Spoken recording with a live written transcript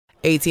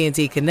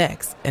AT&T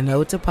connects and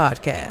ode to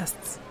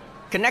podcasts.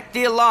 Connect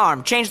the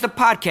alarm, change the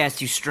podcast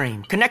you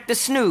stream. Connect the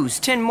snooze,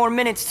 10 more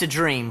minutes to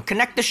dream.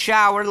 Connect the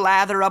shower,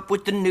 lather up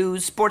with the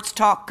news, sports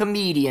talk,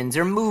 comedians,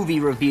 or movie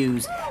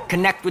reviews.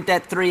 Connect with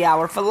that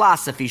 3-hour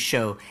philosophy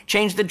show.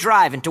 Change the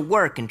drive into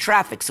work and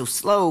traffic so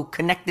slow.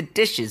 Connect the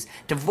dishes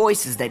to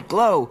voices that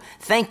glow.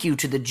 Thank you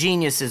to the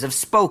geniuses of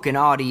spoken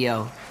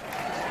audio.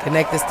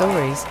 Connect the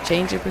stories,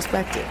 change your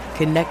perspective.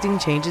 Connecting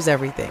changes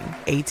everything.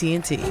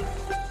 AT&T.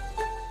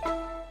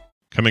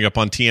 Coming up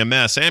on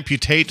TMS,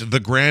 amputate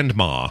the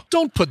grandma.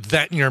 Don't put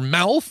that in your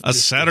mouth. A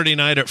Saturday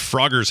night at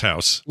Frogger's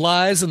house.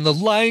 Lies and the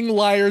lying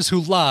liars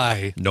who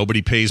lie.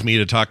 Nobody pays me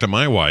to talk to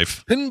my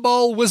wife.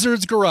 Pinball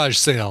Wizard's garage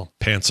sale.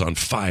 Pants on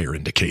fire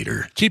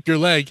indicator. Keep your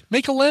leg.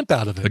 Make a lamp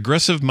out of it.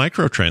 Aggressive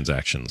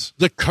microtransactions.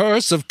 The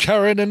curse of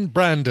Karen and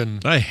Brandon.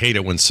 I hate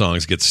it when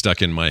songs get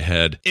stuck in my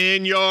head.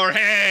 In your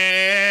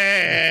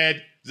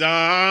head.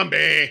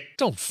 Zombie.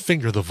 Don't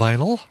finger the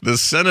vinyl. The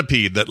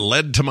centipede that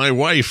led to my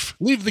wife.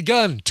 Leave the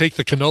gun. Take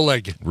the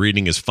canoleg.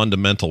 Reading is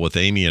fundamental with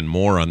Amy and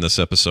more on this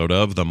episode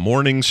of The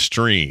Morning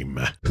Stream.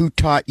 Who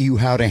taught you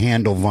how to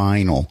handle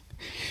vinyl?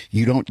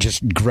 You don't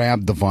just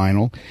grab the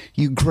vinyl.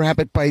 You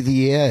grab it by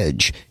the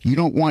edge. You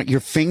don't want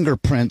your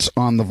fingerprints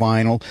on the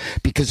vinyl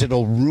because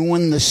it'll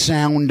ruin the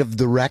sound of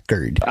the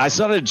record. That's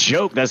not a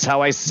joke. That's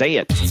how I say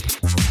it.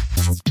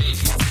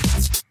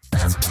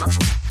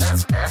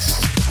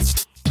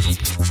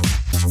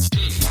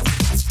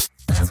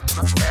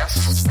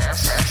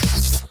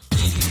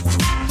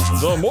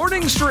 The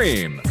Morning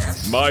Stream.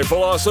 My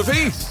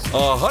philosophy,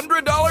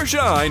 $100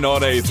 shine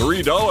on a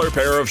 $3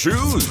 pair of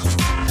shoes.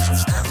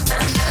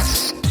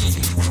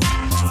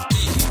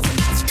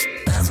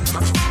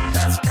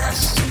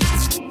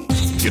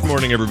 Good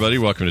morning, everybody.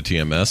 Welcome to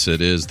TMS.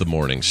 It is the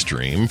Morning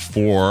Stream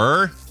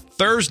for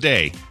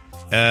Thursday,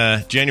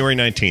 January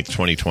 19th,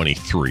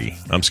 2023.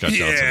 I'm Scott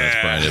Johnson.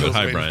 That's Brian Ibbott.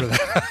 Hi, Brian.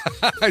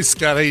 Hi,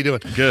 Scott. How you doing?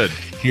 Good.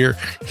 Here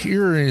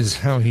is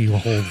how you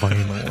hold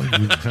vinyl.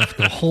 You have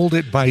to hold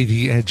it by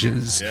the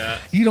edges. Yeah.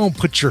 You don't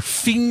put your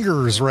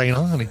fingers right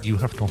on it. You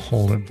have to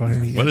hold it by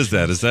the edges. What is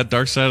that? Is that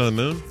Dark Side of the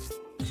Moon?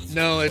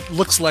 No, it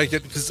looks like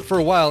it, because for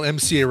a while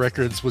MCA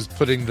Records was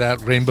putting that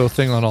rainbow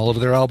thing on all of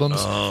their albums.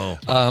 Oh.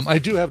 I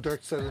do have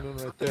Dark Side of the Moon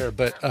right there,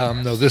 but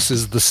no, this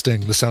is The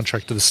Sting, the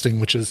soundtrack to The Sting,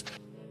 which is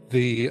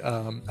the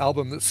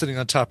album that's sitting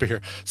on top of here.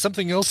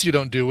 Something else you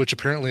don't do, which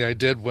apparently I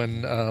did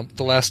when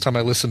the last time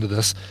I listened to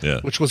this,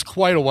 which was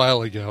quite a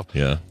while ago,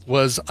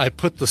 was I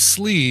put the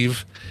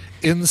sleeve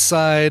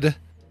inside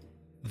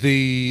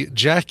the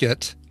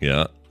jacket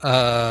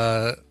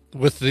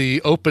with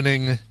the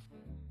opening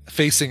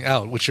facing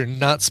out, which you're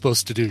not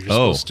supposed to do. You're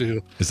supposed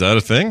to. Is that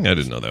a thing? I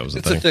didn't know that was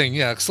a thing. It's a thing,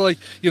 yeah. It's like,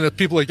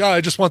 people are like, I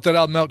just want that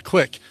album out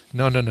quick.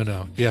 No.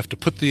 You have to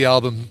put the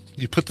album,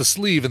 you put the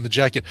sleeve in the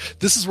jacket.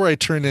 This is where I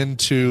turn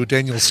into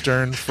Daniel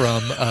Stern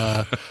from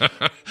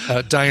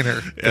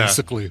Diner,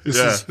 basically.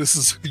 This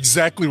is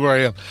exactly where I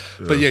am.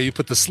 But yeah, you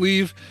put the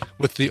sleeve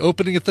with the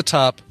opening at the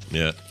top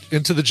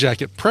into the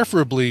jacket,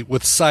 preferably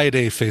with side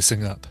A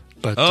facing up.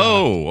 But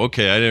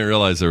okay. I didn't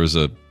realize there was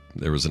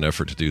an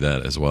effort to do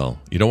that as well.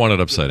 You don't want it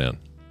upside down.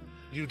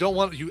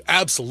 You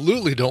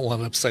absolutely don't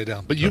want it upside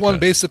down. But you want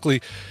basically,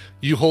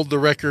 you hold the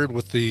record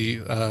with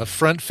the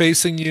front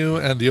facing you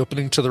and the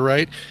opening to the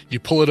right. You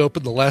pull it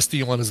open. The last thing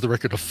you want is the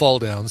record to fall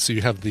down. So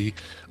you have the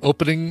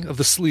opening of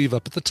the sleeve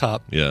up at the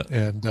top. Yeah.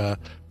 And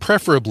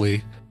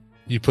preferably,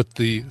 you put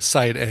the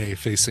side A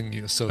facing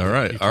you. So all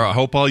right. I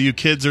hope all you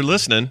kids are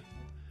listening.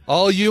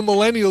 All you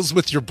millennials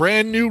with your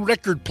brand new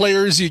record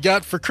players you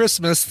got for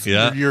Christmas,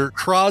 your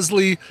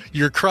Crosley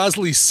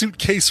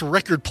suitcase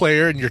record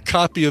player and your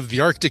copy of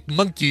the Arctic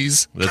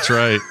Monkeys. That's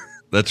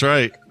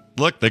right.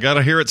 Look, they got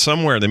to hear it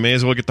somewhere. They may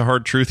as well get the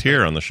hard truth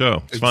here on the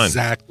show. It's fine.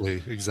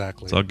 Exactly.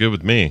 It's all good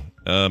with me.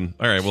 All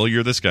right, well,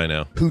 you're this guy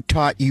now. Who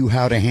taught you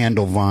how to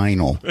handle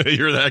vinyl?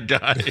 You're that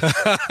guy.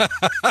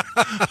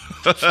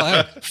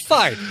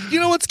 Fine. You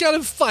know what's got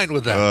him fine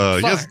with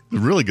that? He has a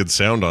really good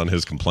sound on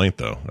his complaint,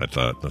 though, I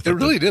thought. It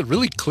really did.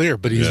 Really clear,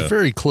 but he's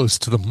very close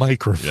to the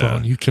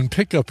microphone. You can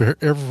pick up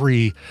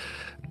every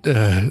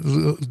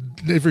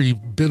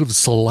bit of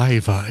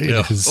saliva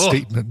in his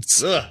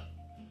statements.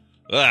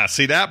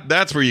 See,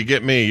 that's where you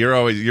get me. You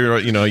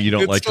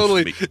don't like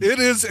totally. It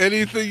is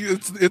anything.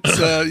 It's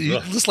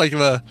just like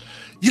I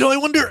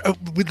wonder.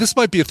 This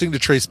might be a thing to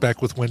trace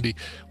back with Wendy.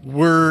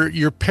 Were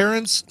your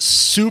parents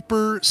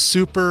super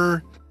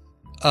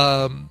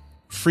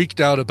freaked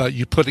out about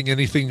you putting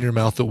anything in your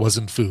mouth that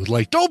wasn't food?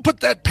 Like, don't put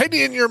that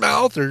penny in your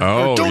mouth, or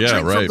don't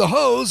drink from the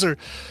hose, or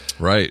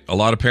right. A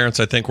lot of parents,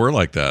 I think, were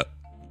like that.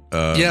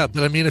 But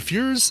I mean, if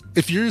yours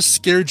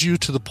scared you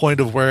to the point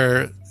of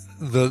where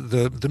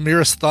the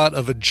merest thought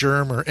of a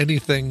germ or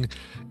anything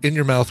in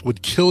your mouth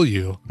would kill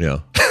you.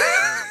 Yeah.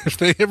 If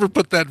they ever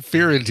put that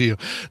fear into you,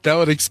 that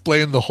would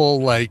explain the whole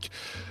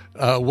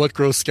what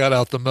grossed Scott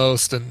out the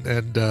most and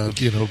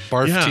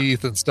barf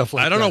teeth and stuff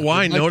like that. I don't know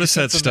why I noticed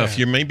that stuff.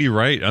 You may be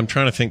right. I'm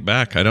trying to think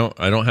back. I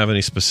don't have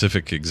any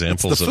specific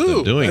examples of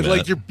them doing that.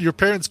 Like your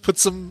parents put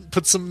some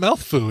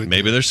mouth foo in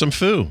Maybe there's some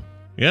foo.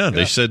 Yeah,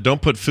 they said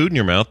don't put food in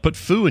your mouth, put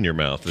foo in your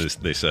mouth,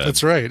 they said.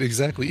 That's right,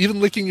 exactly.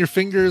 Even licking your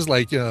fingers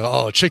like,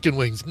 chicken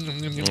wings.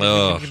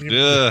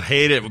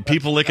 Hate it.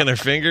 People licking their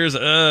fingers.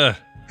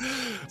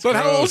 But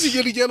how else are you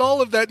going to get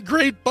all of that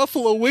great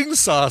buffalo wing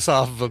sauce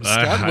off of them,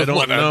 Scott? I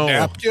don't know. A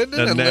napkin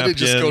and let it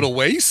just go to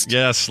waste?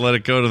 Yes, let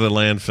it go to the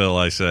landfill,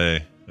 I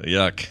say.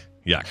 Yuck.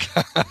 Yeah,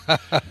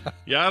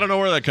 I don't know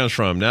where that comes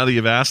from. Now that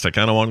you've asked, I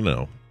kind of want to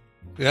know.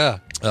 Yeah.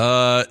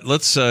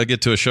 Let's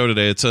get to a show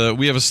today.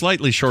 We have a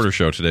slightly shorter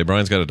show today.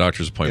 Brian's got a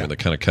doctor's appointment that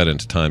kind of cut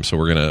into time, so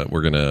we're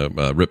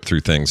gonna rip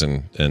through things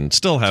and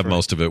still have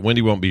most of it.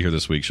 Wendy won't be here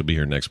this week; she'll be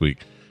here next week.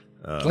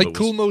 Like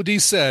Kool Mo D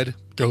said,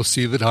 go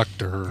see the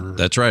doctor.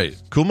 That's right.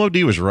 Kool Mo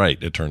D was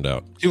right. It turned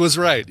out he was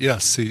right.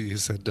 Yes, he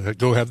said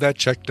go have that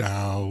checked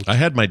out. I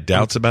had my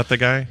doubts about the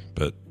guy,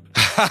 but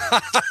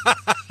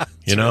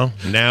now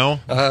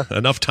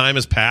enough time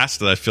has passed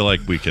that I feel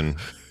like we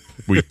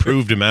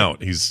proved him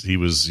out. He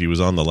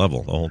was on the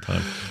level the whole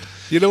time.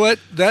 You know what?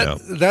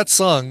 That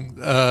song,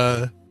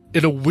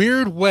 in a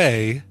weird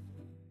way,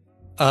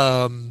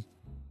 led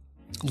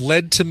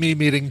to me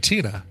meeting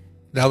Tina.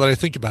 Now that I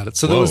think about it,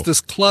 so there was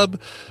this club.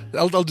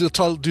 I'll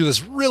do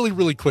this really,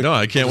 really quick. No,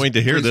 I can't wait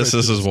to hear this.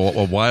 This is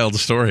a wild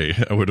story.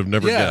 I would have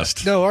never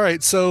guessed. No, all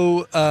right.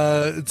 So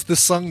it's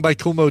this song by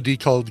Kool Mo D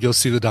called "Go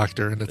See the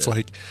Doctor," and it's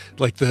like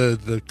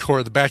the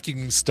core, the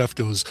backing stuff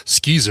goes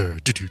skeezer,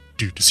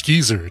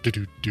 skeezer,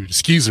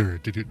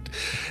 skeezer,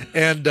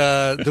 and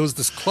there was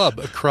this club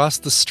across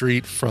the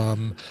street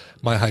from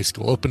my high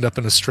school, opened up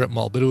in a strip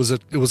mall, but it was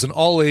an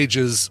all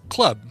ages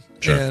club,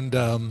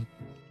 and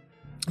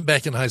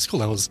back in high school,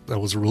 that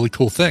was a really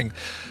cool thing.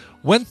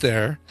 Went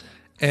there,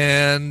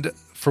 and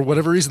for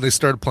whatever reason, they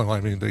started playing. Well,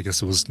 I mean, I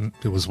guess it was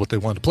what they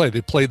wanted to play.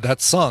 They played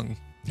that song,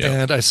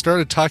 and I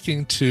started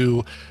talking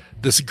to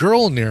this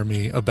girl near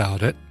me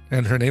about it,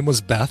 and her name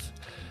was Beth.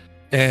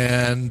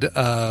 And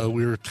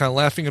we were kind of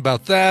laughing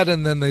about that,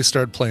 and then they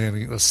started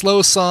playing a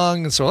slow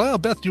song, and so,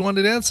 Beth, do you want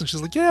to dance? And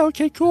she's like, yeah,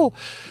 okay, cool.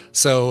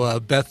 So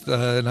Beth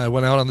and I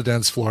went out on the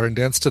dance floor and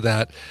danced to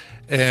that,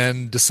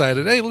 and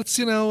decided, hey, let's,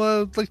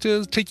 like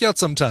to take you out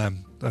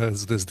sometime,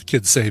 as the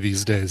kids say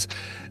these days,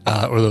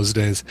 or those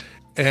days.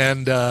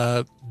 And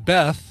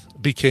Beth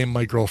became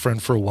my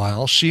girlfriend for a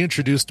while. She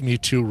introduced me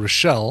to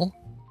Rochelle,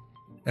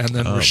 and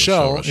then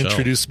Rochelle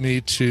introduced me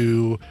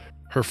to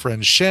her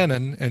friend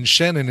Shannon, and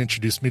Shannon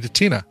introduced me to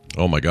Tina.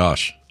 Oh my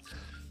gosh.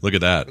 Look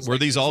at that. Were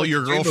these all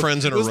your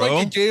girlfriends in a row? It was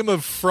like a game of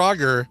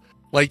Frogger,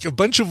 like a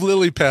bunch of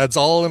lily pads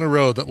all in a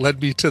row that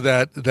led me to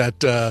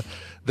that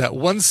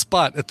one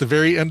spot at the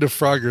very end of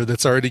Frogger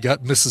that's already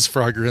got Mrs.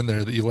 Frogger in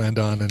there that you land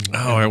on.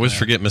 I always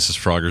forget Mrs.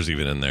 Frogger's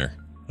even in there.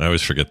 I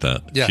always forget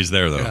that. Yeah. She's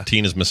there, though. Yeah.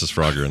 Tina's Mrs.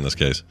 Frogger in this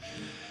case.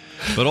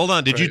 But hold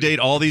on. Did you date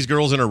all these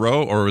girls in a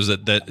row, or was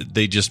it that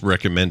they just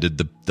recommended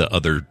the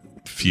other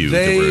few?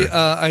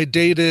 I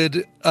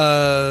dated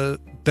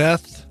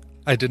Beth.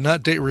 I did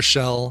not date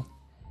Rochelle.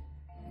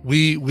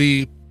 We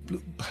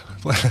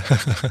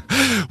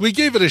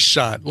gave it a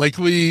shot. Like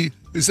we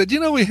said,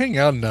 we hang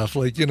out enough.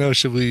 Like,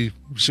 should we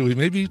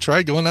maybe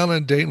try going out on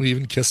a date? And we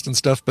even kissed and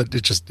stuff, but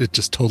it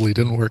just totally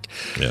didn't work.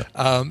 Yeah.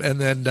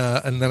 And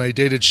then I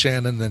dated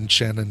Shannon. Then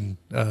Shannon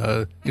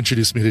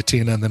introduced me to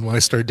Tina. And then when I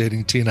started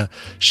dating Tina,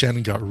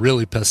 Shannon got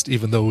really pissed,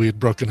 even though we had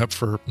broken up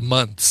for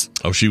months.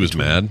 Oh, she was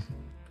mad.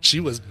 She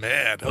was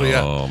mad. Oh,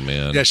 yeah. Oh,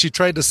 man. Yeah, she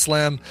tried to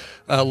slam,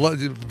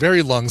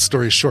 very long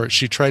story short,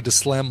 she tried to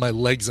slam my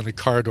legs in a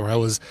car door. I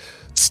was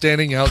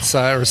standing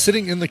outside or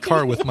sitting in the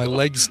car with my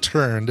legs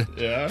turned,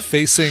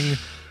 facing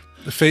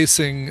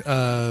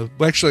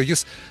actually, I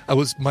guess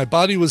my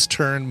body was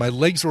turned, my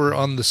legs were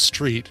on the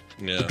street.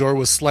 Yeah. The door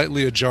was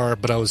slightly ajar,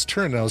 but I was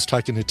turned and I was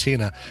talking to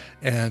Tina,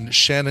 and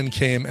Shannon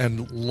came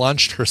and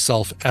launched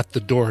herself at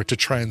the door to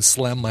try and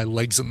slam my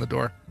legs in the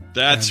door.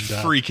 That's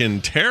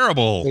freaking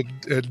terrible.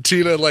 And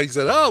Tina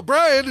said, "Oh,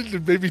 Brian,"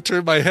 and made me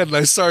turn my head, and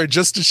I saw her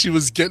just as she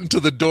was getting to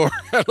the door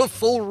at a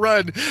full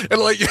run and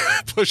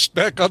pushed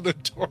back on the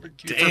door.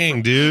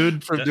 Dang,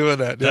 dude. From doing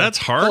that. Yeah. That's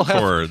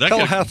hardcore.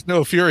 Hell hath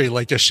no fury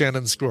like a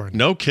Shannon scorn.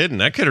 No kidding.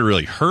 That could have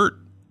really hurt,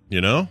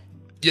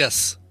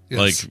 Yes.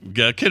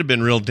 That could have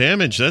been real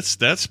damage.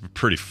 That's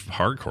pretty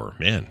hardcore,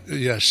 man.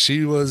 Yeah,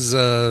 she was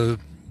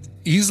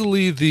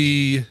easily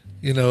the,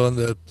 on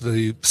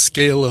the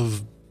scale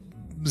of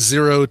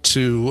 0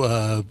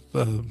 to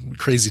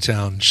Crazy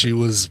Town. She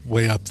was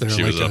way up there.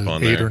 She was up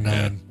on 8 or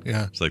 9.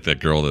 Yeah. It's like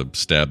that girl that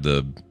stabbed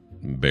the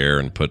bear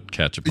and put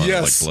ketchup on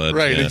it like blood.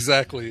 Right,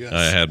 exactly. Yes.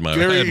 I had one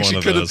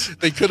of those.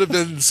 They could have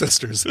been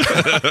sisters.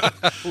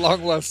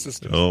 Long lost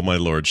sisters. Oh, my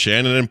Lord.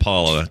 Shannon and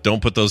Paula.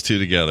 Don't put those two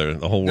together.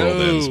 The whole world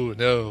ends.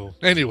 No.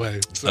 Anyway.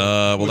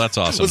 Well, that's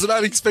awesome. Was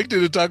not expecting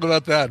to talk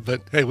about that,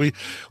 but hey, we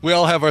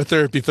all have our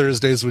therapy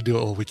Thursdays. We do it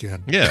all we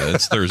can. Yeah,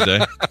 it's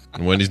Thursday.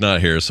 And Wendy's not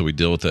here, so we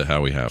deal with it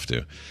how we have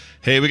to.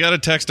 Hey, we got a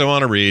text I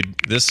want to read.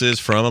 This is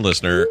from a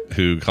listener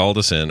who called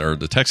us in, or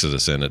texted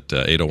us in at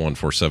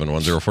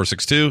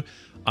 801-471-0462.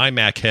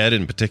 iMac Head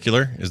in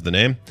particular is the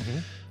name.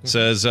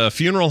 Says,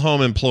 funeral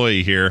home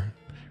employee here.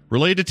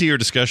 Related to your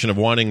discussion of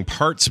wanting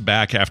parts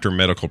back after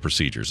medical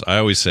procedures, I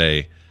always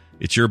say,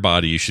 It's your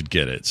body. You should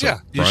get it. So, yeah,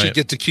 you should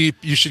get to keep.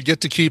 You should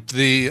get to keep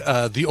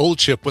the old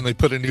chip when they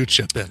put a new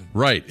chip in.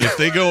 Right. If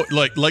they go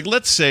like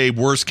let's say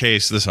worst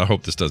case. I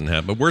hope this doesn't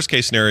happen. But worst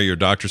case scenario, your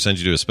doctor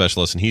sends you to a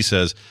specialist, and he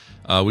says,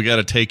 "We got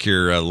to take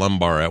your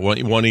lumbar out. One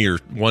of your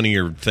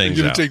things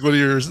You're out. take one of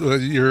your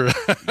your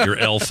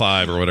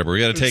L5 or whatever. We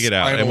got to take it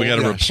out, and we got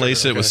to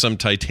replace it with some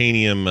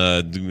titanium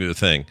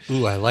thing.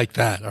 Ooh, I like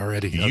that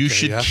already. You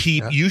should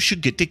keep. Yeah. You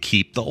should get to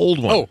keep the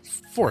old one. Oh,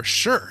 for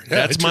sure.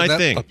 Yeah, that's my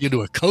thing. Up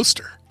into a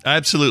coaster.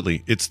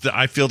 Absolutely.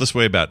 I feel this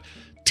way about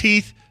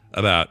teeth,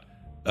 about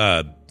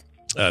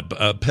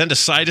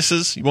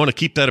appendicitis. You want to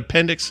keep that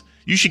appendix?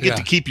 You should get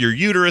to keep your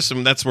uterus,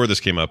 and that's where this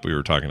came up. We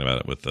were talking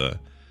about it with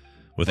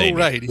Amy. Oh,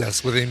 right.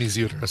 Yes, with Amy's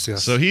uterus,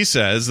 yes. So he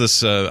says,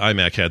 this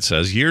iMac head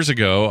says, years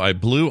ago, I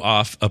blew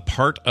off a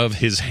part of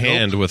his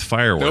hand with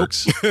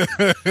fireworks.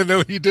 Nope.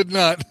 No, he did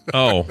not.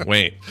 Oh,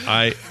 wait.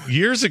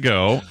 Years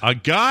ago, a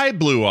guy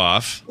blew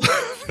off.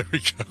 There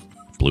we go.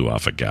 Blew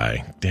off a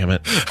guy. Damn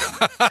it.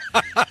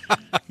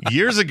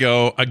 Years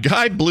ago, a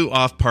guy blew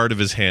off part of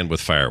his hand with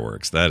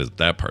fireworks.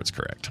 That part's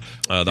correct.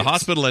 The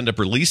hospital ended up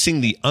releasing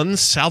the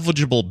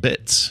unsalvageable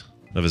bits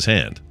of his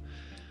hand,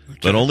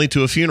 but only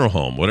to a funeral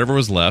home. Whatever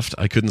was left,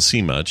 I couldn't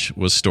see much,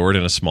 was stored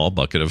in a small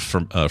bucket of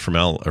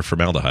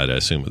formaldehyde. I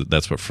assume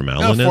that's what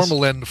formalin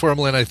is.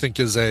 Formalin, I think,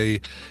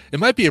 it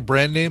might be a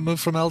brand name of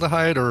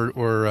formaldehyde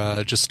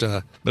or just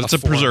a. But it's a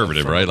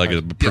preservative, right? Like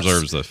it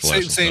preserves the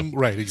flesh. Same,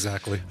 right?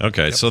 Exactly.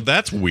 Okay, yep. So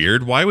that's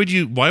weird. Why would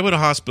a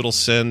hospital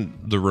send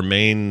the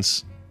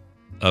remains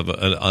of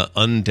an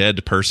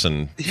undead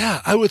person?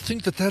 Yeah, I would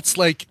think that's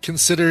like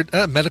considered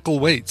medical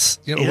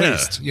waste.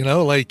 Waste.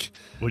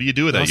 What do you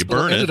do with that? You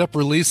burn it. Ended up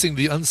releasing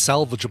the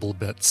unsalvageable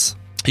bits.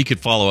 He could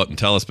follow up and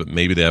tell us, but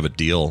maybe they have a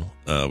deal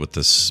with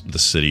the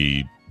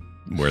city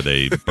where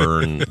they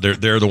burn.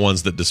 They're the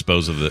ones that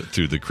dispose of it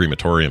through the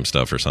crematorium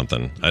stuff or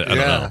something. I don't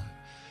know.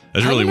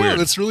 That's really weird.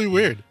 That's really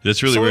weird.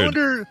 That's really weird. I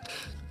wonder.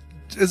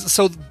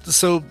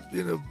 So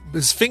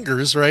his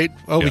fingers, right?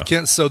 Oh, we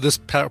can't sew this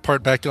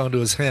part back onto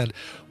his hand.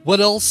 What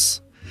else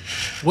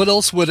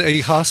would a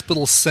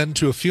hospital send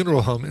to a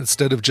funeral home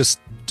instead of just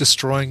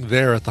destroying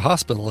there at the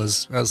hospital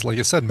as like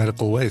I said,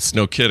 medical waste?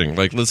 No kidding.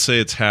 Like, let's say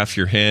it's half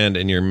your hand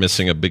and you're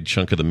missing a big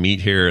chunk of the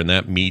meat here, and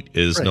that meat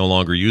is no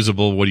longer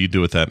usable. What do you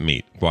do with that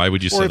meat? Why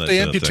would you send that? Or if they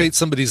amputate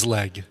somebody's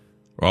leg.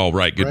 Oh,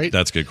 right. Good. Right?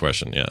 That's a good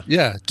question. Yeah.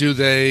 Yeah. Do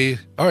they?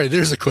 All right.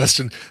 There's a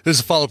question.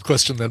 There's a follow-up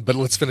question then, but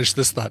let's finish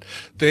this thought.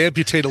 They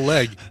amputate a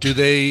leg. Do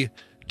they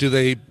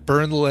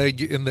burn the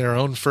leg in their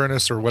own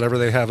furnace or whatever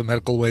they have, a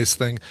medical waste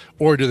thing,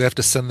 or do they have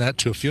to send that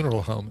to a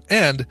funeral home?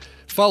 And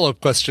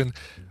follow-up question,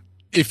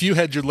 if you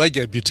had your leg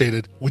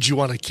amputated, would you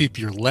want to keep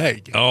your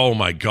leg? Oh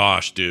my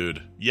gosh,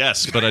 dude.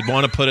 Yes, but I'd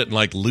want to put it in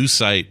like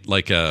lucite,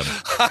 like a,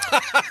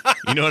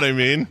 you know what I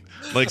mean?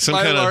 Like some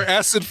Mylar, kind of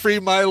acid-free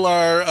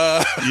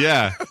Mylar.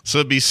 Yeah, so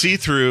it'd be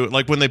see-through,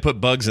 like when they put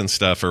bugs and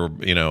stuff, or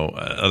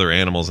other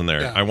animals in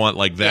there. Yeah. I want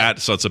like that,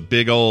 so it's a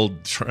big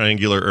old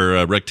triangular or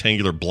a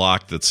rectangular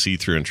block that's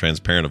see-through and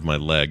transparent of my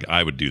leg.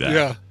 I would do that.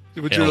 Yeah,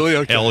 would you really?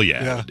 Okay. Hell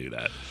yeah, I would do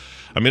that.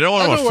 I mean, I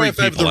don't want to freak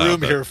people out. I have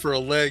the room here for a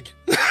leg.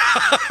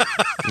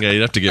 Yeah,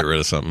 you'd have to get rid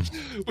of something.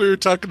 We were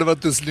talking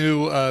about this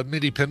new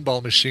mini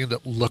pinball machine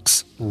that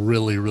looks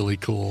really, really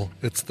cool.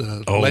 It's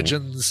the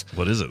Legends.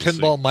 What is it?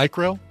 Pinball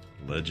Micro.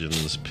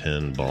 Legends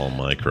Pinball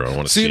Micro. I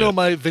want to see it.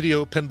 My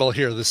video pinball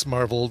here, this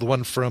Marvel, the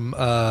one from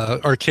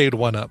Arcade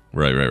 1-Up.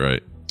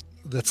 Right.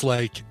 That's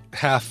like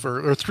half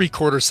or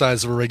three-quarter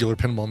size of a regular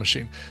pinball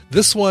machine.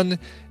 This one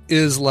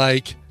is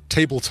like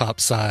tabletop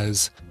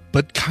size,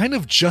 but kind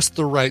of just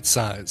the right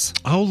size.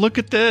 Oh, look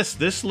at this.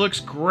 This looks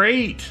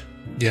great.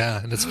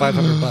 Yeah, and it's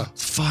 $500.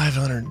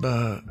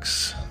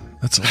 $500.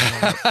 That's a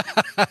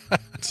lot.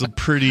 It's a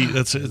pretty.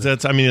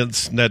 That's. I mean,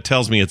 that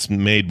tells me it's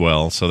made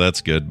well, so that's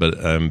good. But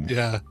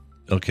yeah.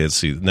 Okay, let's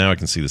see. Now I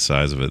can see the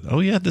size of it.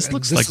 Oh yeah, this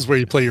looks like. This is where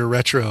you play your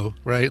retro,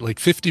 right? Like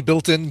 50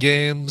 built-in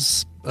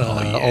games. All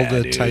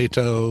the dude.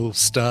 Taito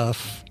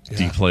stuff. Yeah.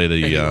 Do you play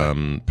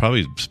the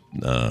probably?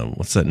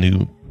 What's that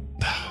new?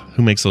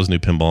 Who makes those new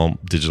pinball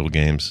digital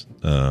games?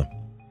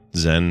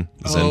 Zen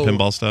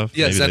pinball stuff.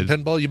 Yeah, maybe Zen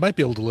pinball. You might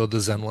be able to load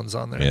the Zen ones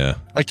on there. Yeah,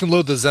 I can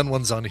load the Zen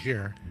ones on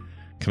here.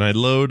 Can I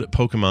load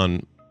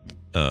Pokemon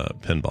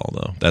pinball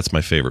though? That's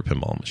my favorite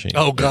pinball machine.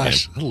 Oh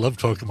gosh, I love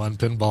Pokemon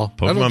pinball.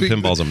 Pokemon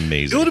pinball's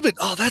amazing. It would have been.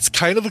 Oh, that's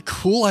kind of a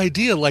cool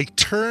idea. Like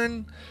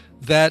turn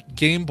that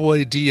Game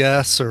Boy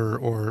DS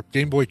or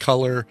Game Boy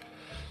Color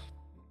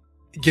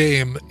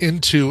game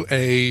into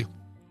a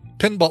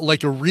pinball,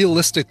 like a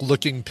realistic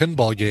looking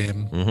pinball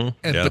game,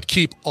 but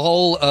keep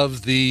all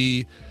of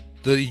the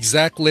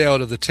exact layout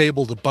of the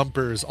table, the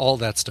bumpers, all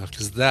that stuff,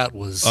 because that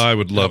was. I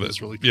would love it.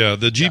 Really cool. Yeah,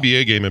 the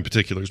GBA game in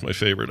particular is my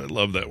favorite. I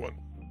love that one.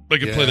 I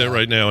could play that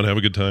right now and have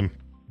a good time.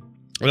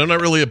 And I'm not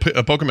really a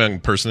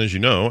Pokemon person, as you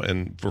know,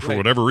 and for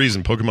whatever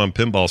reason, Pokemon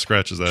pinball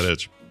scratches that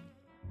itch.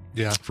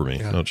 Yeah, for me,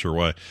 yeah. Not sure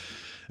why.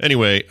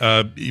 Anyway,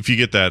 if you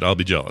get that, I'll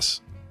be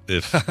jealous.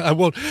 If I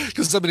won't,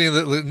 because somebody in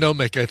the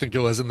Nomic, I think it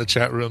was in the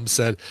chat room,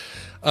 said,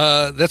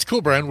 "That's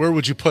cool, Brian. Where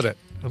would you put it?"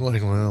 I'm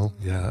like, well,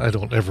 yeah, I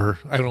don't ever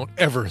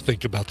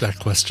think about that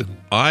question.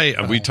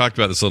 We talked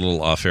about this a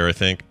little off air, I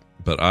think,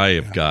 but I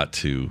have got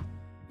to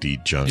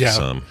de-junk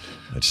some.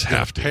 I just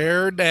have to.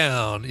 Pare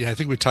down. Yeah, I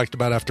think we talked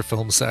about after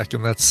Film Sack,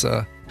 and that's...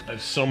 I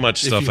have so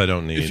much stuff I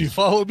don't need. If you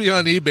follow me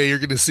on eBay, you're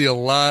going to see a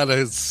lot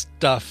of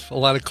stuff, a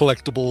lot of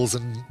collectibles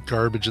and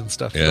garbage and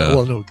stuff. Yeah.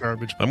 Well, no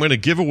garbage. I'm going to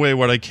give away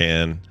what I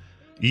can.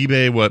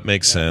 eBay, what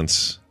makes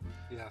sense.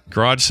 Yeah.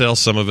 Garage sale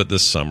some of it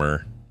this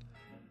summer.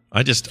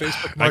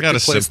 Facebook I got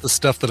Marketplace, the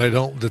stuff that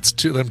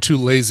I'm too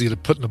lazy to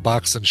put in a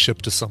box and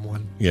ship to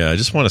someone. Yeah, I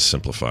just want to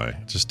simplify.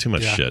 Just too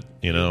much shit,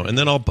 And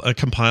then I'll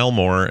compile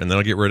more, and then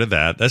I'll get rid of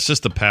that. That's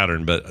just the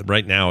pattern. But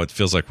right now, it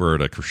feels like we're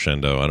at a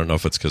crescendo. I don't know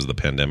if it's because of the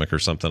pandemic or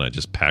something. I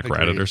just pack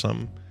rat it or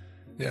something.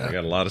 Yeah, I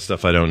got a lot of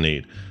stuff I don't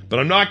need. But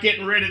I'm not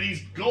getting rid of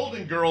these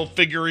Golden Girl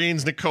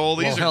figurines, Nicole.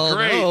 These are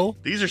great. No.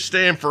 These are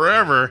staying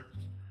forever.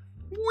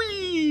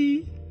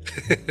 Whee!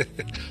 I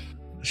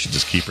should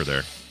just keep her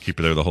there. Keep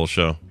her there the whole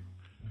show.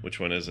 Which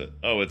one is it?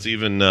 Oh, it's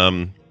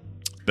even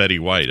Betty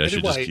White. I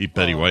should just keep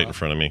Betty White in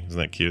front of me. Isn't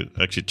that cute?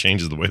 Actually, it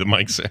changes the way the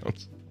mic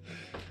sounds.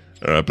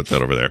 All right, put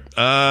that over there.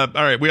 All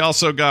right, we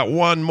also got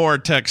one more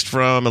text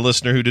from a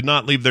listener who did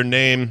not leave their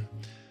name.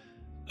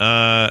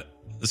 It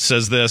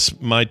says this: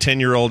 my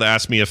 10-year-old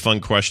asked me a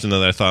fun question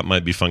that I thought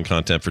might be fun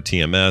content for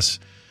TMS.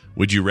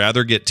 Would you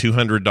rather get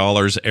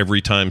 $200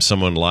 every time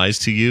someone lies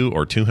to you,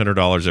 or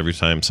 $200 every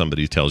time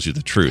somebody tells you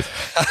the truth?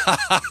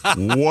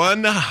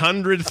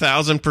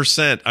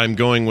 100,000%. I'm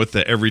going with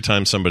the every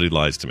time somebody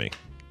lies to me.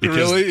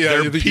 Because really?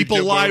 Yeah,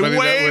 people lie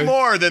way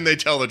more than they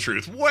tell the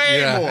truth.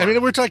 Way more. I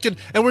mean, we're talking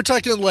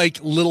like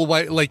little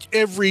white, like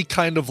every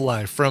kind of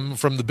lie, from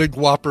the big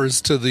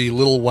whoppers to the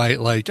little white,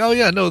 like, oh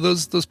yeah, no,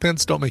 those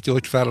pants don't make you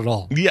look fat at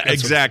all. Yeah, that's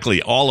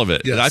exactly. All of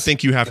it. Yes. I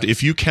think you have to,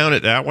 if you count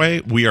it that way,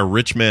 we are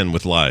rich men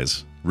with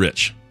lies.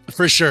 Rich.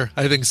 For sure.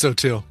 I think so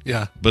too.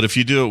 Yeah. But if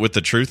you do it with the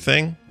truth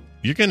thing,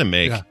 you're going to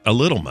make a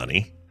little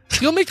money.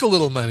 You'll make a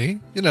little money,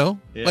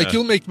 like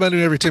you'll make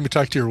money every time you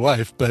talk to your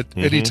wife, but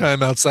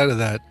anytime outside of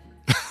that,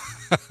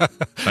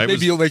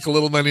 maybe you'll make a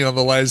little money on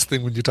the lies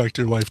thing when you talk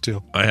to your wife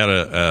too. I had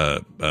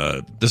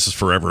this is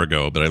forever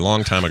ago, but a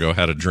long time ago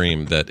had a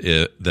dream that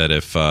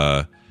if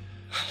the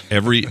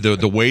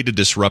way to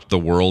disrupt the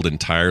world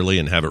entirely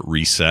and have it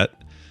reset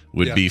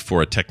would be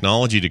for a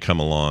technology to come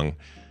along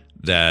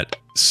that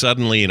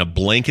suddenly, in a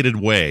blanketed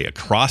way,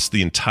 across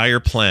the entire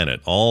planet,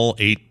 all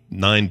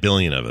 8-9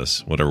 billion of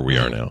us, whatever we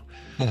are now,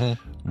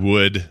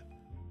 would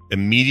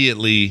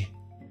immediately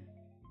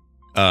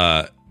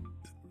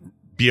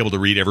be able to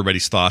read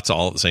everybody's thoughts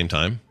all at the same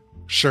time.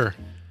 Sure.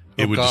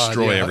 It would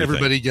destroy everything.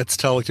 Everybody gets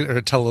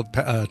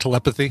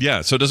telepathy. Yeah,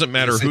 so it doesn't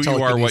matter who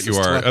you are, what you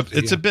are.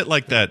 It's a bit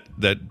like that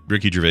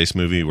Ricky Gervais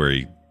movie where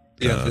he...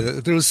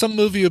 there was some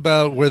movie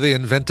about where they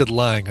invented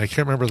lying. I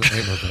can't remember the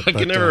name of it. I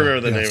can never remember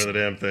the name of the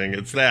damn thing.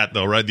 It's that,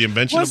 though, right? The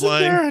invention of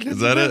lying? Is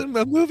that it?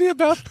 A movie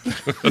about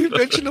the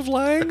invention of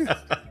lying?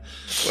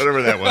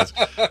 Whatever that was.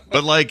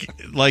 But, like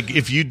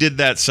if you did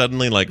that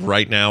suddenly, like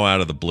right now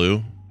out of the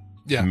blue,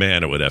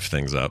 man, it would F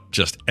things up.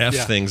 Just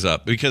F things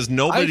up. Because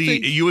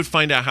you would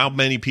find out how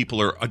many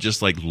people are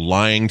just like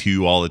lying to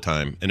you all the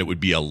time. And it would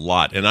be a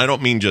lot. And I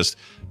don't mean just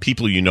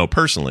people you know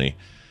personally.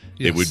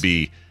 Yes. It would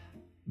be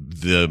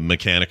the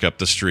mechanic up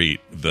the street,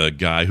 the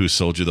guy who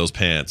sold you those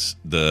pants,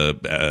 the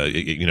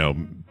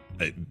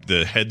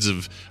heads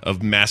of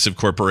massive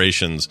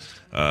corporations,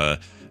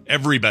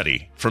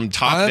 everybody from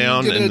top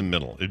down and in the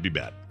middle. It'd be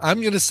bad.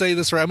 I'm going to say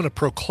this, right? I'm going to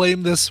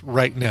proclaim this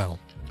right now,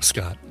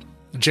 Scott.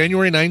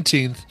 January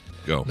 19th,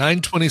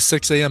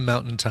 9:26 a.m.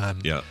 Mountain Time.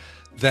 Yeah.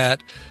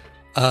 That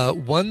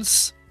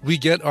once we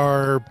get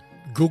our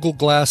Google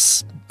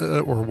Glass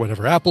or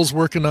whatever Apple's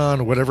working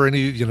on, or whatever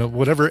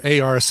whatever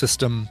AR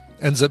system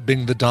ends up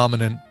being the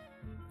dominant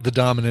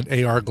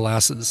AR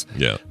glasses.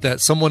 Yeah. That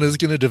someone is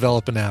going to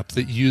develop an app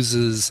that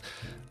uses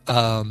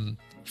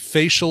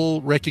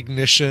facial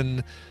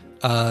recognition,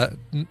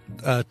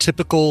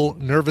 typical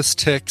nervous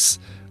tics,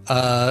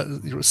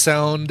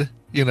 sound,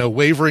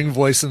 wavering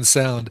voice and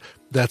sound.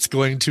 That's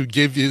going to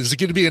give you. There's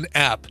going to be an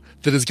app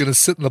that is going to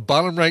sit in the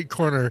bottom right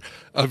corner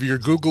of your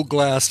Google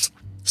Glass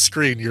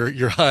screen,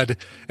 your HUD,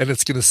 and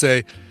it's going to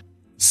say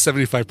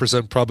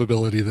 75%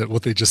 probability that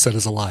what they just said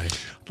is a lie.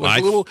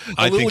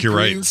 I think you're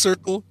right.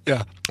 Circle.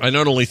 Yeah. I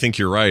not only think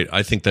you're right,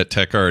 I think that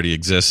tech already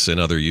exists in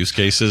other use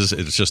cases.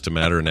 It's just a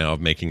matter now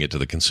of making it to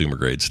the consumer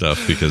grade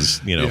stuff because,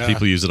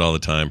 people use it all the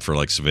time for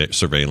like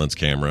surveillance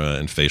camera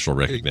and facial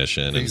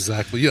recognition.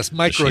 Exactly. Yes.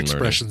 Micro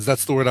expressions.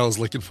 That's the word I was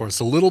looking for.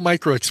 So little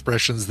micro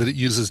expressions that it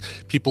uses,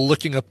 people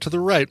looking up to the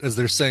right as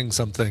they're saying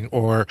something,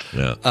 or,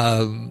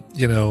 a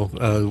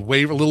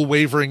little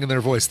wavering in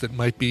their voice that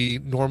might be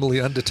normally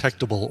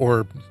undetectable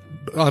or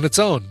on its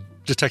own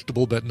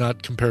detectable, but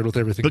not compared with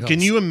everything else. But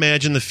can you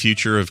imagine the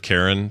future of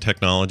Karen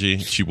technology?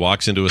 She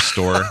walks into a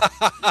store.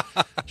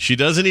 She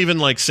doesn't even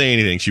say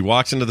anything. She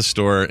walks into the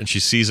store and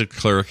she sees a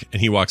clerk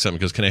and he walks up and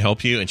goes, "Can I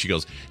help you?" And she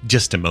goes,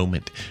 "Just a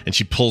moment." And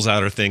she pulls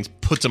out her things,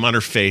 puts them on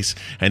her face,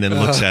 and then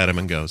looks at him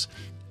and goes,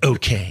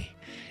 "Okay,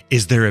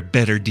 is there a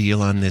better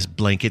deal on this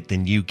blanket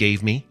than you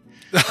gave me?"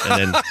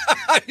 And then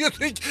You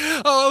think?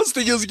 Oh, I was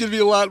thinking it was going to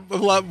be a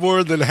lot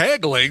more than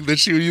haggling. That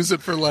she would use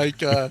it for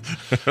like,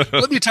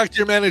 let me talk to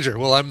your manager.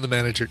 Well, I'm the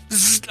manager.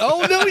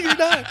 Oh no, you're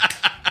not.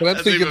 But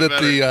I'm thinking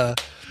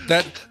that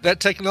that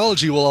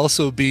technology will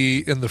also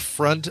be in the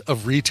front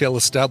of retail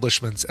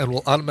establishments and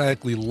will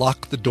automatically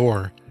lock the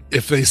door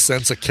if they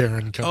sense a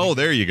Karen coming. oh,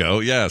 there you go.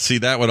 Yeah, see,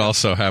 that would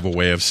also have a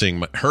way of seeing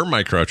her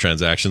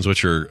microtransactions,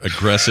 which are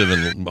aggressive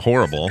and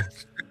horrible.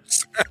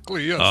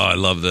 Exactly. Yes. Oh, I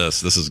love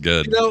this. This is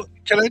good. You know,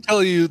 can I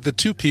tell you the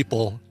two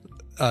people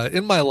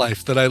in my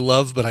life that I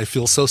love, but I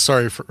feel so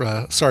sorry for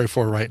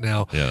right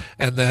now? Yeah.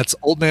 And that's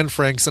Old Man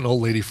Franks and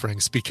Old Lady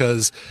Franks,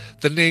 because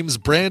the names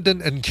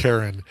Brandon and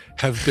Karen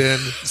have been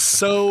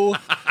so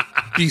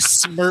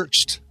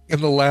besmirched in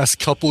the last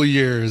couple of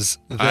years.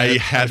 I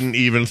hadn't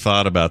even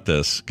thought about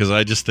this because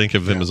I just think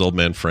of them as Old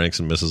Man Franks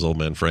and Mrs. Old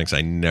Man Franks. I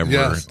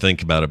never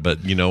think about it.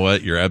 But you know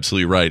what? You're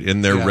absolutely right.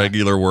 In their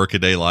regular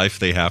workaday life,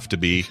 they have to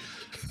be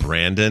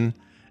Brandon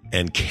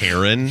and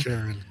Karen.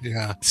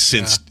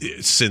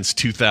 Since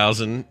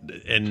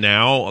 2000, and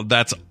now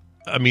that's,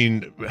 I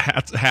mean,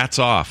 hats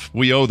off.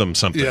 We owe them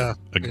something. A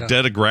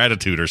debt of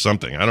gratitude or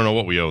something. I don't know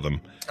what we owe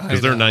them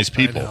because they're nice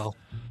people.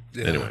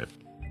 Anyway,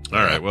 all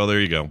right. Well, there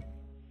you go.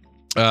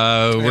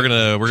 We're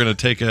gonna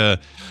take a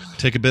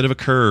bit of a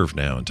curve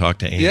now and talk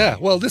to Amy. Yeah,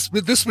 well, this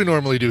we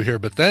normally do here,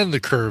 but then the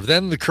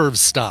curve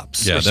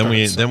stops. Yeah,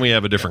 then we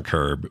have a different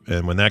curve,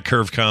 and when that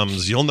curve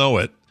comes, you'll know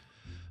it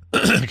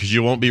because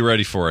you won't be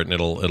ready for it, and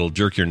it'll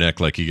jerk your neck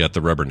like you got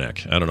the rubber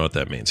neck. I don't know what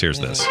that means. Here's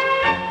this.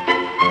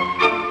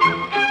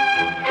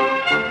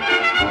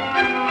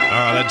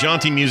 That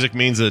jaunty music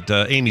means that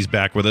Amy's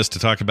back with us to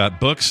talk about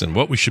books and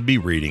what we should be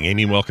reading.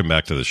 Amy, welcome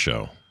back to the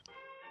show.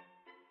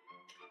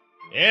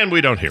 And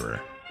we don't hear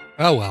her.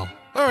 Oh, well.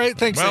 All right.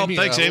 Thanks, Amy.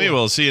 Well, thanks, Amy.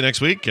 We'll see you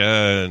next week.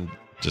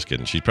 Just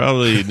kidding. She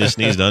probably just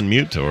needs to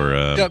unmute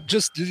or...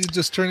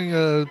 just turning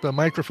the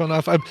microphone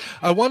off.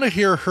 I want to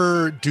hear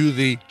her do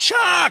the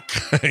Chuck!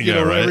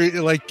 Right.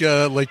 Like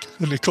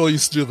Nicole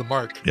used to do the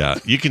mark. Yeah.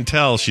 You can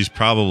tell she's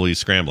probably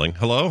scrambling.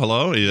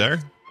 Hello? Are you there?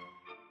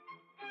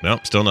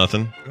 Nope. Still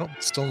nothing. Nope.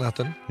 Still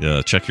nothing.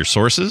 Check your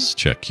sources.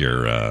 Check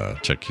your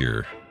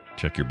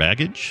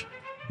baggage.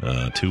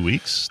 2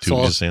 weeks.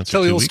 I'll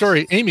tell you a little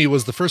story. Amy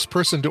was the first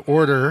person to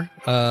order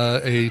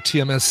a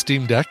TMS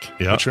Steam Deck,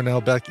 which are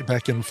now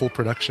back in full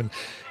production.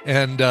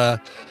 And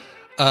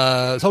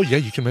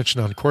you can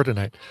mention Encore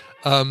tonight.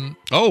 I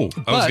was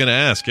going to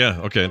ask.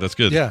 Yeah, okay, that's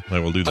good. Yeah, I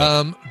will do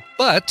that.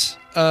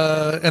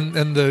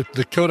 And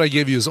the code I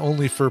gave you is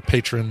only for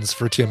patrons,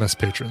 for TMS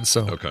patrons.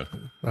 So okay,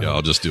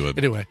 I'll just do it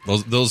anyway.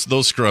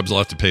 Those scrubs will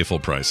have to pay full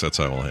price. That's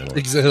how I'll handle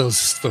it. Those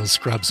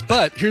scrubs.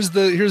 But here's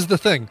the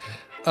thing.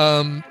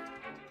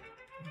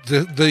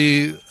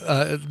 The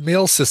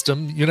mail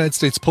system, United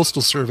States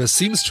Postal Service,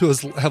 seems to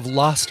have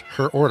lost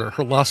her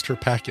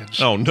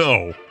package. Oh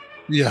no!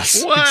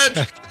 Yes. What?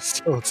 Exactly.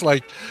 So it's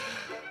like,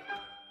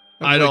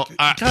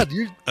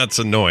 that's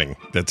annoying.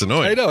 That's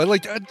annoying. I know.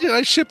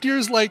 I shipped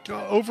yours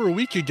over a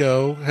week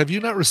ago. Have you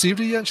not received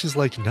it yet? She's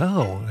like,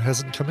 no, it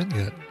hasn't come in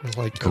yet. I was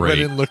like, I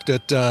went and looked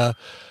at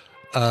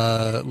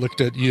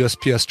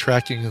USPS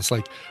tracking. It's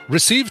like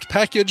received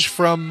package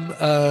from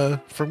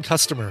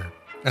customer.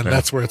 And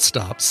that's where it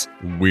stops.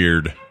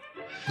 Weird.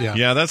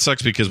 Yeah, that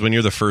sucks because when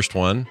you're the first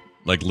one,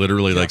 like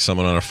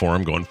someone on a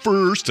forum going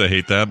first, I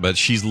hate that, but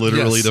she's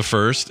literally the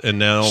first, and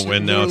now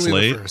it's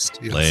late. Yes,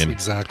 lame.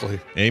 Exactly.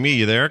 Amy,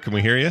 you there? Can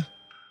we hear you?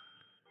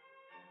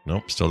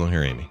 Nope, still don't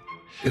hear Amy.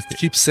 It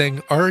keeps saying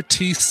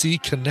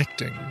RTC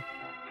connecting.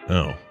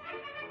 Oh.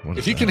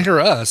 If you can hear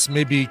us,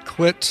 maybe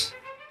quit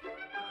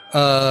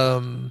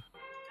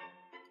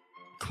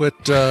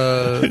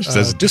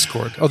says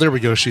Discord. Oh, there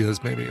we go. She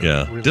is maybe.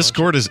 Yeah.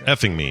 Discord is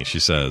effing me, she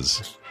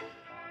says.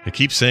 It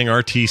keeps saying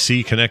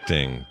RTC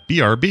connecting.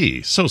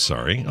 BRB. So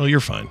sorry. Oh, you're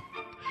fine.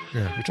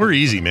 Yeah, we're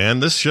easy,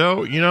 man. This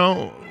show,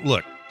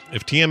 look,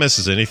 if TMS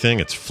is anything,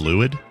 it's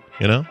fluid,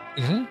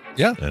 Mm-hmm.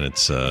 Yeah. And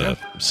it's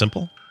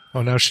simple.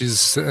 Oh, now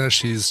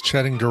she's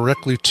chatting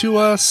directly to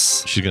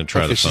us. She's going to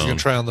try the phone. She's going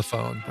to try on the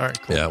phone. All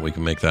right, cool. Yeah, we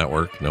can make that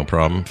work. No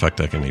problem. In fact,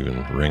 I can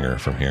even ring her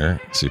from here.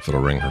 See if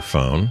it'll ring her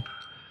phone.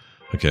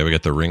 Okay, we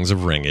got the rings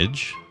of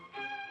ringage.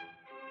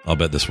 I'll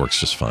bet this works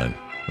just fine.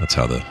 That's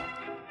how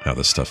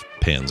this stuff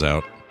pans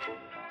out.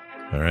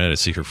 All right, I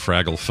see her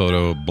Fraggle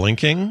photo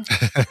blinking.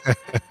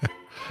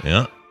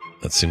 Yeah,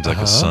 that seems like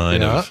a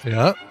sign of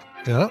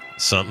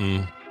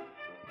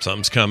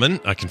something's coming.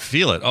 I can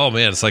feel it. Oh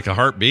man, it's like a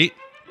heartbeat.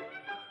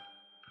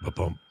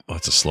 Oh,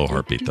 it's a slow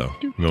heartbeat though.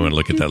 You want to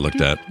look at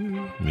that?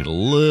 Need a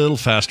little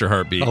faster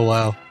heartbeat. Oh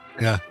wow,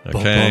 yeah.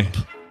 Okay,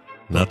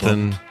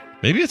 nothing.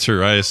 Maybe it's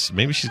her eyes.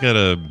 Maybe she's got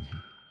a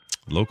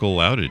local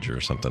outage or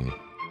something.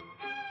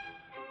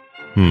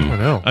 I don't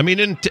know. I mean,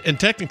 and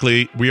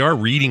technically, we are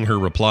reading her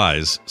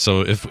replies.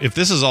 So if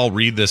this is all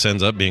this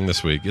ends up being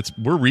this week,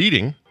 we're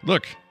reading.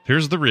 Look,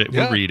 here's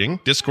we're reading.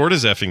 Discord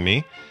is effing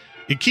me.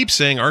 It keeps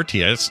saying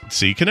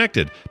RTSC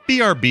connected.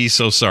 BRB,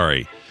 so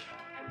sorry.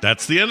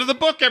 That's the end of the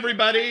book,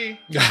 everybody.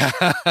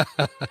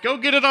 Go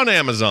get it on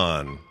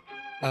Amazon.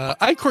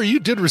 Icor, you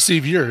did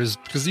receive yours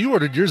because you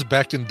ordered yours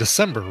back in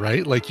December,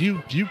 right? Like you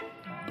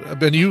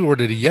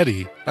ordered a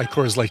Yeti.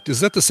 Icor is like, is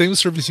that the same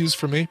service used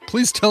for me?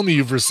 Please tell me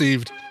you've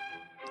received.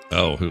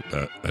 Oh,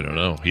 I don't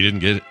know. He didn't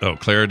get it. Oh,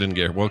 Clara didn't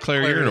get it. Well,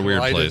 Claire, you're in a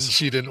weird place.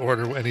 She didn't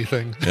order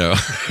anything. Yeah.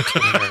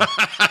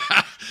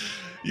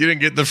 You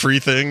didn't get the free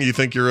thing you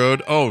think you're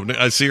owed? Oh,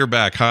 I see her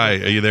back. Hi.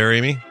 Are you there,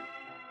 Amy?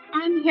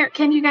 I'm here.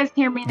 Can you guys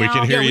hear me now? We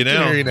can hear you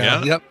now. Hear you now.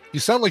 Yeah. Yep. You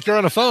sound like you're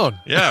on a phone.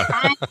 Yeah.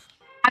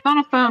 I'm on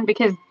a phone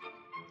because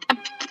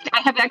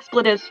I have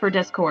expletives for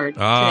Discord.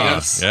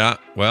 Yes. Yeah.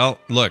 Well,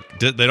 look,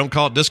 they don't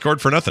call it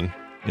Discord for nothing.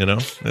 You know,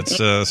 it's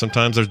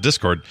sometimes there's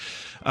Discord.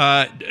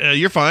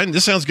 You're fine.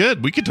 This sounds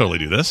good. We could totally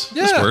do this.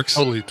 Yeah, this works.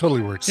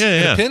 Totally works.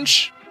 Yeah, yeah. A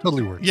pinch,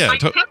 totally works. Yeah.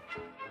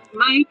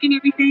 Mic and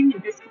everything.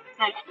 And this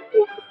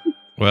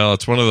Well,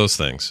 it's one of those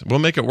things. We'll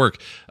make it work.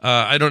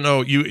 I don't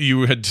know.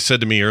 You had said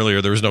to me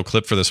earlier there was no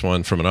clip for this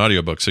one from an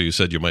audiobook, so you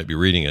said you might be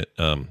reading it.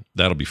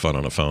 That'll be fun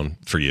on a phone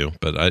for you,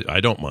 but I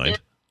don't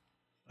mind.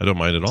 I don't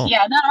mind at all.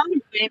 Yeah, not on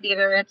the phone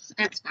either.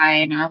 It's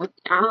fine.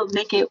 I'll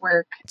make it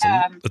work.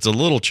 It's a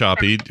little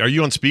choppy. Are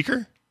you on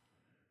speaker?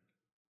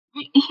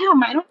 I don't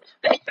know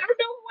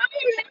why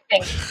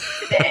I'm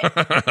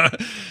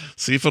today.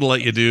 See if it'll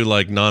let you do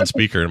like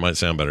non-speaker. It might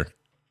sound better.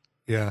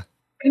 Yeah.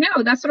 I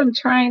know, that's what I'm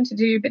trying to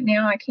do, but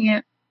now I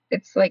can't.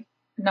 It's like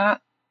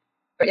not.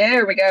 But yeah,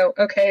 there we go.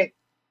 Okay.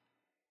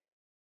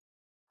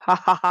 Ha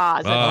ha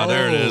ha.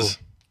 There it is.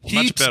 Much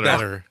Heaps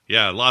better.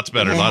 Yeah, lots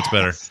better. Lots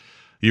better.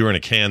 You were in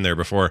a can there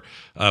before.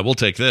 We'll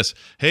take this.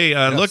 Hey,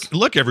 Yes.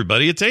 look,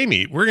 everybody! It's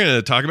Amy. We're going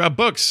to talk about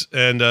books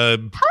and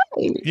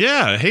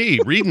yeah. Hey,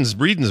 reading's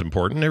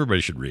important.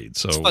 Everybody should read.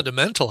 So It's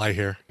fundamental, I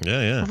hear.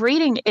 yeah.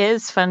 Reading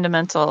is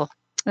fundamental.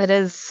 It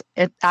is.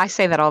 I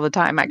say that all the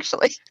time,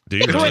 actually. Do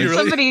you when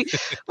really?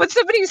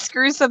 somebody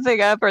screws something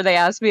up or they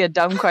ask me a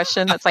dumb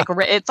question, that's like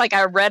it's like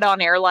I read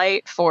on air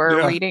light for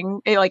reading.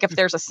 Like if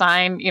there's a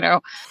sign,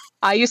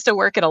 I used to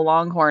work at a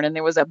Longhorn and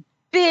there was a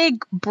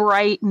big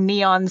bright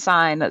neon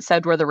sign that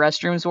said where the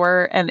restrooms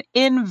were, and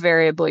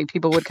invariably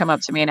people would come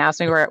up to me and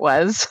ask me where it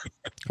was.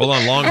 Hold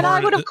on, Longhorn. And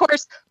I would, of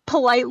course,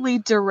 politely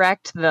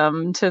direct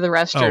them to the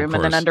restroom, and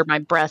then course. under my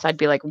breath, I'd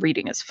be like,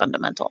 "Reading is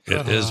fundamental."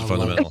 It is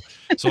fundamental.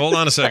 So hold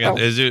on a second.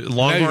 Is it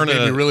Longhorn? Now you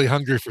made me really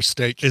hungry for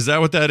steak. Is that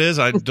what that is?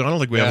 I don't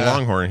think we have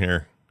Longhorn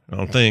here. I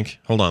don't think.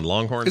 Hold on,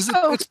 Longhorn. It's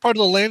part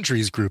of the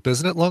Landry's group,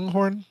 isn't it?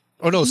 Longhorn?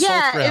 Oh no,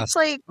 Yeah, Saltgrass. it's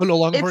like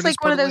Longhorn it's is like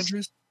part one of of those.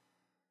 Landry's?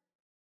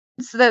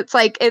 So that's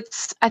like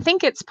I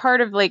think it's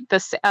part of like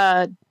this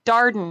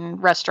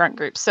Darden restaurant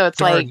group. So it's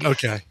Darden, like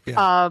okay,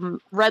 yeah.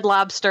 Red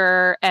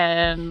Lobster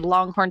and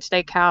Longhorn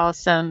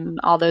Steakhouse and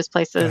all those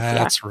places.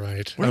 That's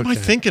right. What am I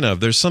thinking of?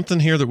 There's something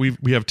here that we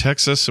have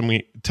Texas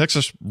and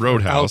Texas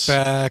Roadhouse.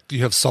 Outback. Do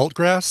you have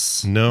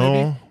Saltgrass? No,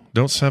 maybe?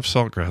 don't have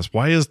Saltgrass.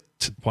 Why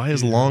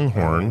is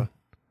Longhorn?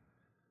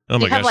 Oh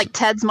my You have gosh! like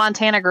Ted's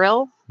Montana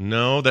Grill.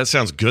 No, that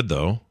sounds good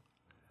though.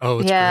 Oh,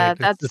 it's Yeah,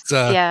 great.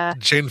 that's-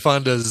 It's Jane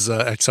Fonda's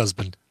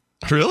ex-husband.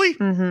 Really?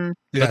 Mm-hmm.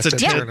 Yeah, That's a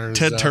Ted Turner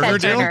Ted deal?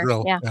 Turner,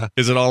 Grill. yeah.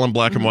 Is it all in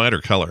black and white or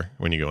color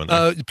when you go in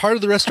there? Part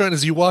of the restaurant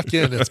is you walk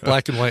in, it's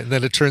black and white, and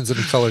then it turns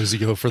into color as you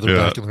go further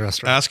back in the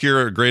restaurant. Ask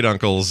your great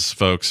uncles,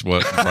 folks,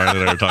 what Brian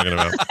and I are talking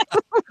about.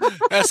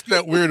 Ask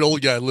that weird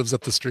old guy who lives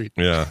up the street.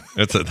 Yeah,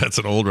 that's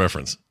an old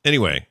reference.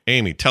 Anyway,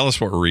 Amy, tell us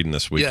what we're reading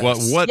this week.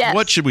 Yes.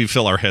 What should we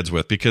fill our heads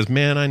with? Because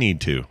man, I need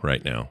to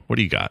right now. What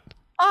do you got?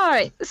 All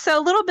right. So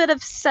a little bit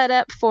of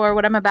setup for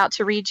what I'm about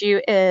to read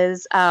you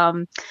is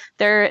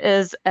there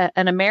is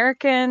an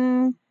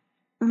American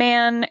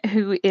man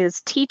who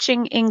is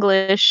teaching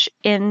English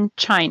in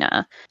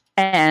China,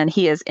 and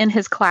he is in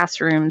his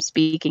classroom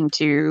speaking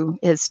to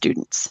his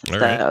students. All so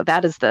right.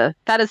 that is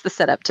the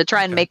setup to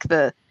try and make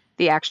the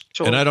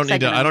actual. And I don't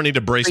need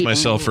to brace reading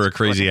myself for a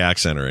crazy recorded.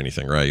 accent or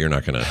anything, right? You're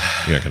not gonna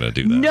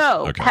do that.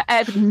 No.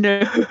 Okay. No.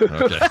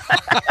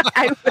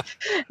 Okay.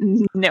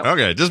 No.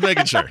 Okay. Just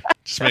making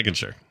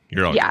sure.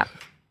 You're all Yeah.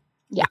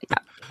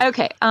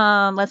 Okay.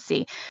 Let's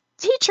see.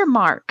 Teacher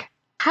Mark,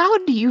 how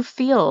do you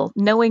feel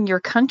knowing your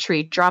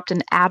country dropped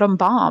an atom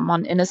bomb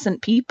on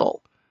innocent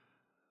people?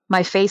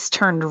 My face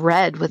turned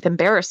red with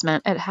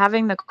embarrassment at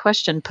having the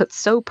question put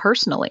so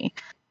personally,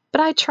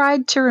 but I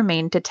tried to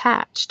remain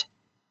detached.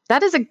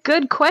 That is a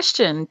good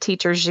question,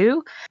 Teacher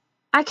Zhu.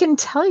 I can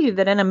tell you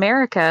that in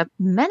America,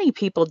 many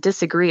people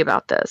disagree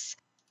about this.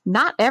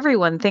 Not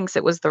everyone thinks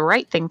it was the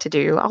right thing to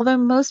do, although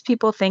most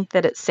people think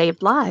that it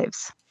saved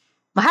lives.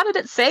 Well, how did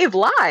it save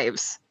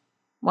lives?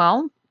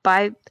 Well,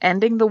 by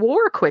ending the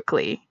war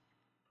quickly.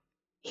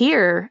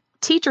 Here,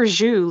 Teacher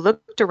Zhu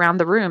looked around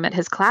the room at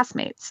his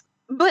classmates.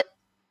 But,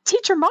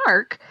 Teacher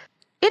Mark,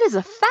 it is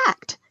a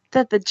fact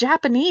that the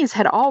Japanese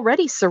had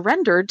already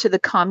surrendered to the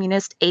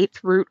communist Eighth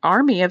Root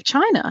Army of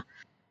China.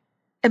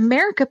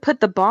 America put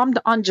the bomb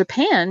on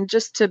Japan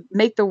just to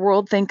make the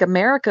world think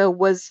America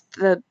was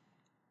the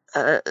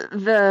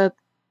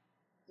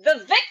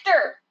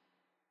victor,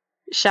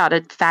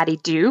 shouted Fatty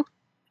Dew.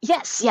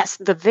 Yes,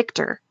 the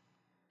victor,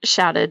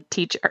 said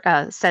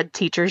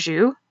Teacher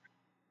Zhu.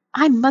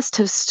 I must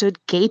have stood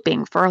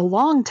gaping for a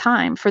long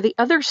time, for the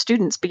other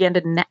students began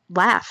to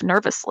laugh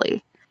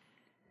nervously.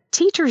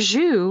 Teacher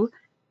Zhu,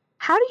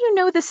 how do you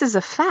know this is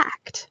a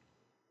fact?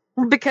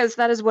 Because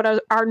that is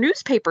what our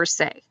newspapers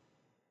say.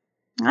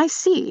 I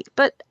see,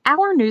 but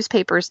our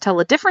newspapers tell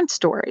a different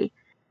story.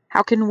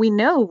 How can we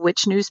know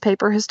which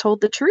newspaper has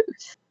told the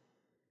truth?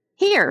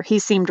 Here, he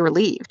seemed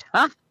relieved.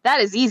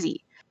 That is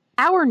easy.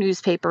 Our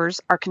newspapers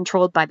are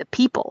controlled by the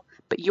people,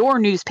 but your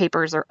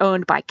newspapers are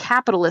owned by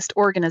capitalist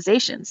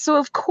organizations, so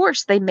of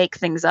course they make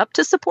things up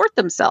to support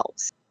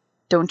themselves.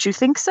 Don't you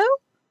think so?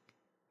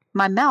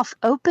 My mouth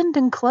opened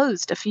and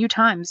closed a few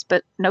times,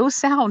 but no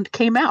sound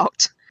came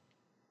out.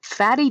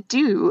 Fatty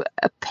Dew,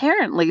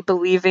 apparently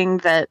believing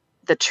that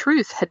the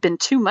truth had been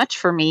too much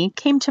for me,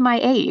 came to my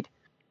aid.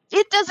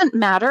 It doesn't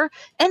matter.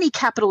 Any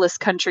capitalist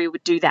country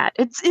would do that.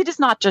 It is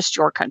not just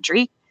your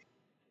country.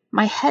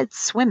 My head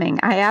swimming,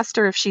 I asked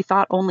her if she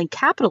thought only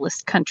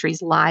capitalist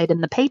countries lied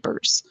in the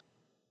papers.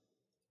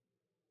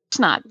 It's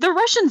not. The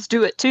Russians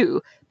do it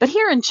too. But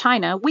here in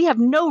China, we have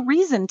no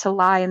reason to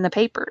lie in the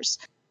papers.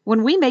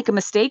 When we make a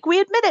mistake, we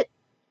admit it.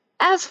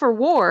 As for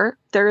war,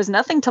 there is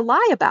nothing to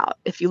lie about.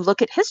 If you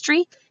look at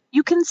history,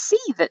 you can see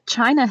that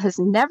China has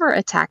never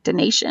attacked a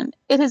nation.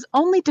 It has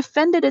only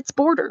defended its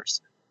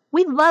borders.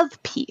 We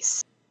love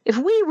peace. If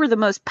we were the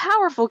most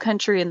powerful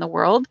country in the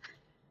world,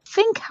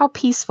 think how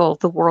peaceful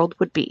the world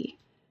would be.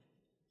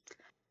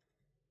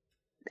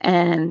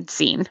 And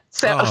scene.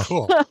 So,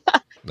 cool.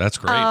 That's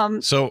great.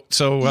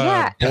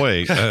 Yeah.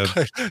 Boy,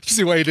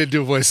 see why you didn't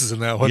do voices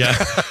in that one.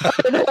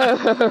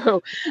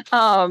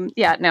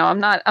 yeah. No, I'm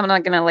not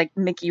gonna like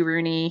Mickey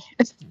Rooney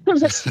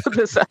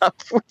this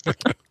up.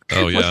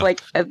 Oh yeah. With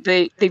like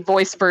the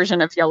voice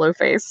version of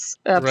Yellowface.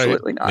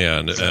 Absolutely not. Yeah,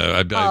 and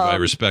I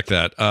respect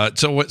that.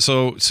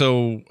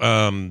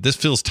 This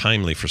feels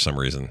timely for some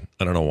reason.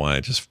 I don't know why.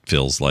 It just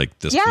feels like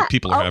this. Yeah.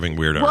 People are having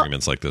weird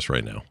arguments like this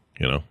right now.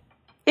 You know.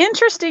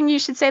 Interesting you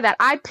should say that.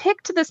 I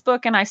picked this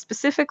book and I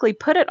specifically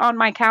put it on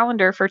my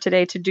calendar for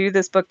today to do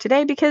this book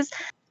today because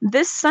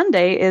this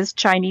Sunday is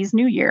Chinese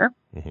New Year.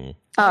 Mm-hmm.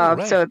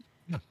 Right. So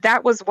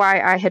that was why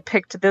I had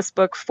picked this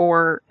book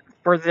for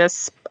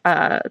this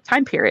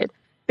time period.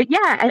 But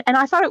yeah, and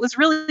I thought it was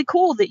really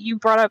cool that you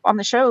brought up on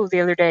the show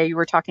the other day, you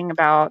were talking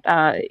about,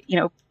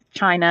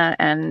 China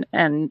and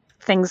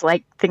things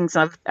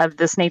of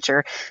this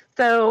nature.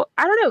 So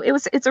I don't know.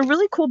 It's a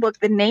really cool book.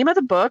 The name of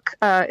the book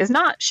is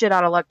not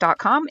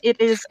shitoutaluck.com.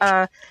 It is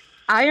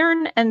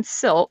Iron and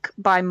Silk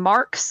by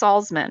Mark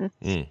Salzman.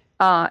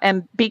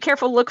 And be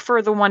careful, look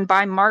for the one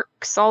by Mark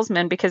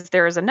Salzman because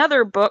there is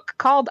another book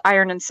called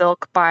Iron and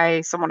Silk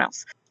by someone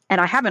else. And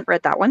I haven't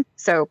read that one.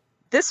 So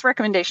this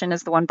recommendation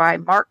is the one by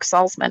Mark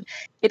Salzman.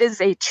 It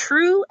is a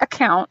true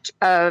account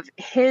of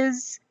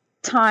his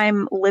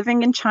time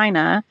living in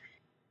China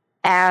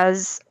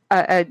as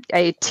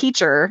a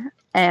teacher.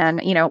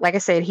 And, like I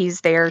said,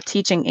 he's there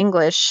teaching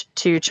English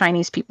to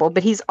Chinese people,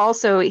 but he's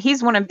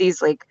one of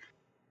these like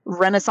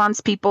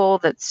Renaissance people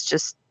that's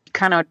just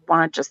kind of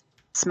want to just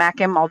smack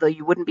him, although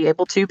you wouldn't be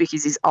able to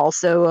because he's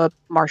also a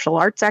martial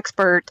arts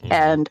expert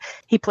and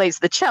he plays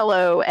the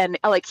cello and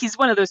like he's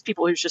one of those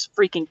people who's just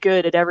freaking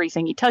good at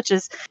everything he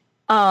touches.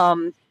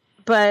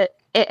 But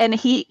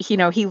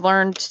he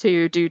learned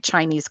to do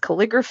Chinese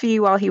calligraphy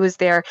while he was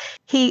there.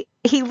 He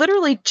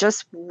literally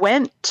just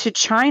went to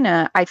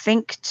China, I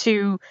think,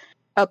 to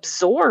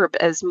absorb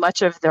as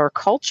much of their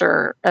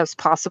culture as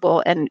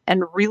possible and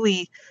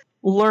really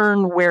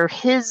learn where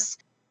his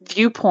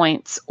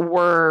viewpoints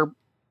were,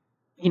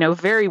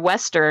 very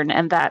Western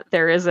and that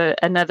there is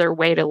another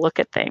way to look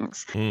at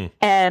things.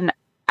 And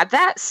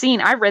that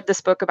scene, I read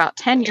this book about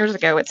 10 years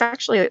ago. It's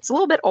a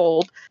little bit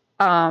old.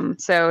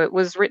 So it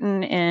was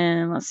written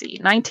in,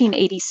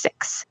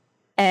 1986.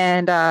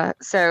 And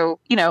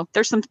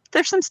there's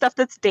some stuff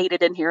that's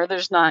dated in here.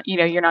 There's not,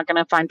 you're not going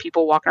to find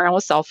people walking around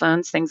with cell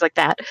phones, things like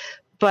that.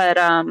 But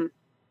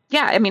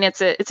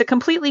it's a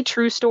completely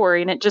true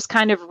story, and it just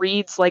kind of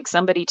reads like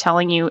somebody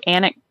telling you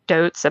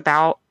anecdotes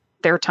about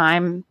their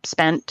time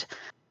spent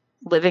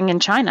living in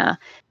China.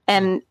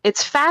 And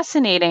it's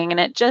fascinating, and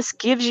it just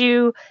gives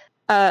you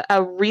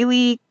a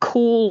really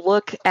cool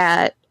look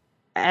at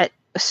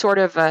sort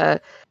of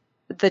the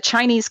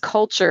Chinese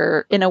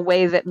culture in a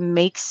way that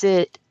makes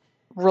it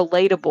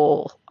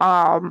relatable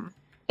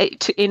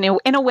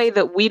in a way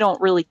that we don't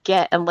really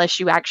get unless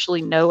you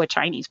actually know a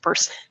Chinese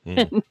person.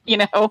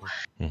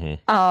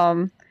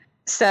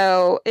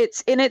 So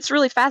it's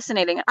really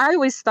fascinating. I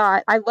always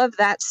thought I love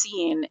that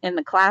scene in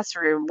the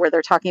classroom where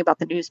they're talking about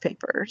the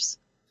newspapers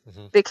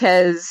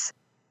because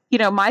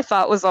my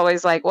thought was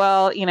always like,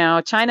 well,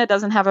 China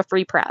doesn't have a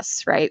free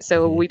press, right?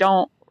 So we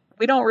don't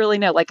really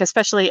know, like,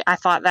 especially I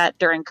thought that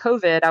during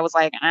COVID, I was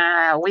like,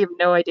 we have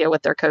no idea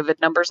what their COVID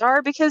numbers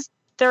are because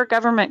their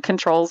government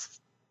controls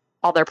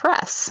all their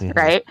press,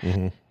 right?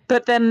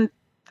 But then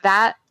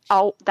that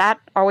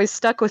always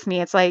stuck with me.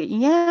 It's like,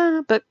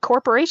 yeah, but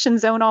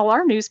corporations own all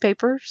our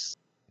newspapers.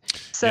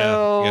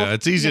 So yeah,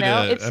 it's easy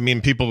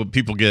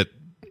people get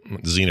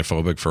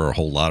xenophobic for a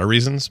whole lot of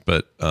reasons,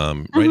 but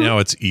right now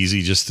it's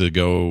easy just to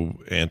go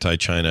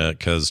anti-China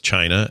because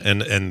China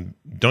and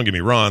don't get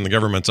me wrong, the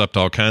government's up to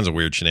all kinds of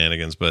weird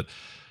shenanigans, but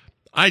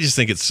I just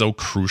think it's so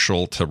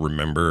crucial to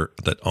remember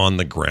that on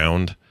the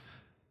ground,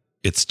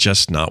 it's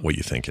just not what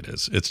you think it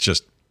is. It's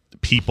just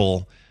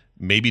people,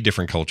 maybe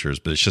different cultures,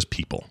 but it's just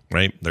people,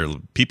 right? They're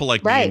people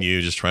like me and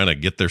you just trying to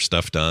get their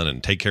stuff done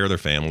and take care of their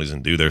families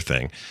and do their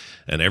thing.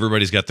 And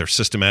everybody's got their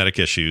systematic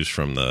issues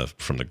from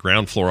the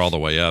ground floor all the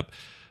way up.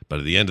 But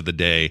at the end of the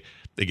day,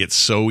 it gets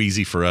so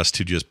easy for us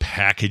to just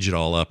package it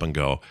all up and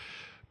go,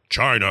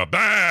 China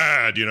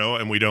bad,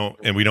 and we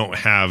don't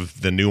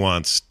have the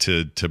nuance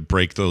to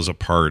break those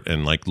apart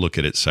and like look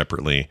at it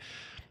separately.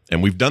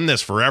 And we've done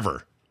this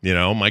forever.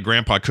 My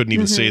grandpa couldn't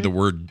even say the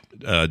word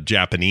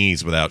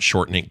Japanese without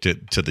shortening to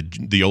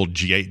the old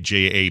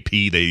JAP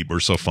they were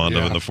so fond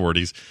of in the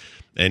 40s.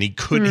 And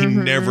he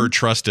never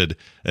trusted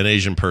an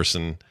Asian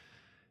person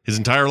his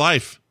entire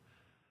life.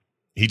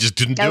 He just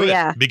didn't do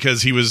it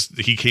because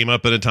he came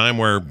up at a time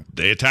where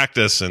they attacked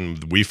us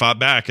and we fought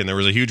back and there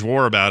was a huge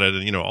war about it.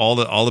 And, all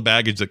the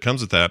baggage that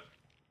comes with that.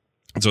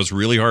 And so it's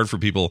really hard for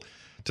people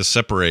to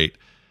separate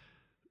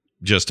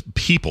just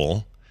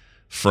people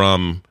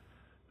from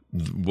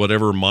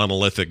whatever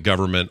monolithic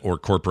government or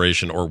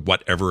corporation or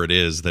whatever it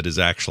is that is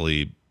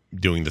actually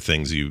doing the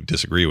things you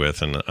disagree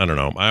with. And I don't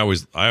know. I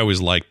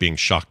always like being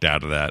shocked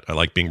out of that. I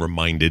like being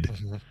reminded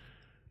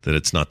that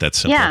it's not that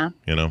simple,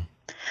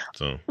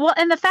 So. Well,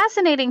 and the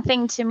fascinating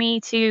thing to me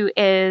too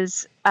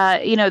is,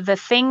 the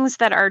things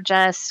that are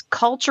just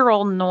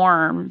cultural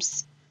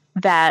norms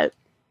that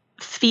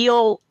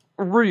feel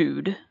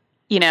rude,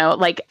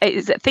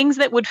 things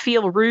that would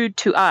feel rude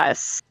to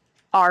us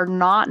are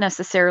not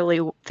necessarily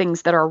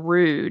things that are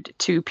rude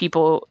to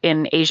people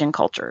in Asian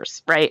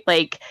cultures, right?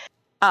 Like,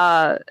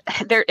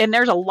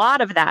 there's a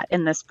lot of that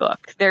in this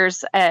book.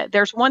 There's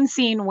one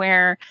scene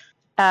where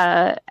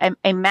a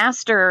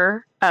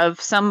master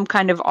of some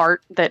kind of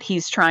art that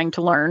he's trying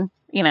to learn,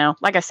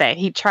 like I say,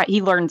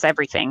 he learns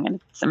everything and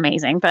it's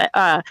amazing, but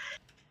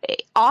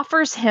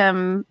offers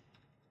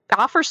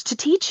to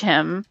teach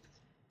him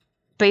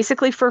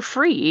basically for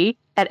free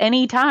at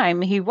any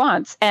time he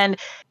wants. And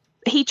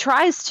he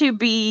tries to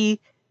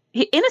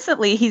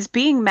innocently, he's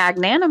being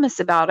magnanimous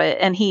about it.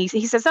 And he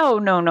says, oh,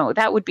 no,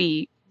 that would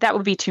be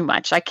too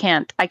much. I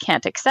can't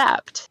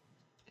accept.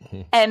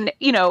 Mm-hmm. And,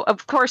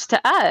 of course,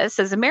 to us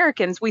as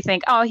Americans, we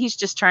think, oh, he's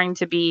just trying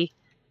to be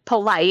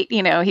polite.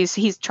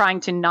 He's trying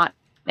to not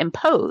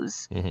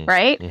impose. Mm-hmm.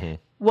 Right. Mm-hmm.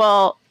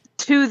 Well,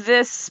 to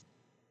this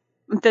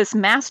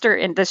master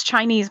and this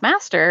Chinese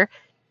master,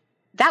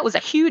 that was a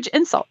huge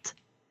insult.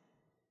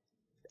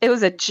 It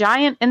was a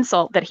giant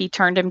insult that he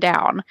turned him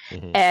down.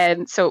 Mm-hmm.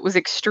 And so it was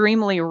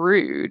extremely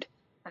rude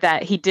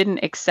that he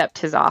didn't accept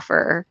his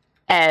offer.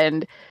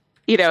 And,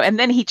 and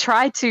then he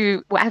tried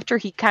to, after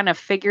he kind of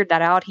figured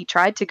that out, he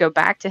tried to go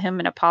back to him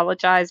and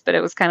apologize, but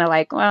it was kind of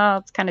like, well,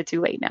 it's kind of too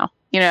late now,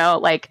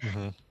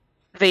 mm-hmm.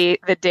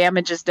 the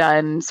damage is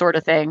done sort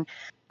of thing.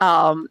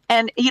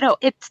 And,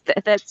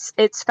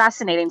 it's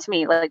fascinating to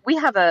me. Like we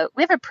have a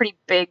pretty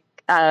big,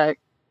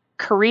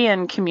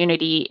 Korean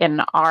community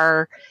in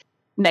our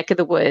neck of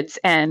the woods,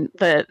 and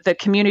the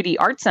community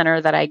art center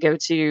that I go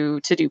to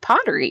do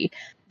pottery.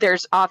 There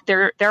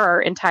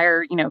are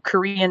entire,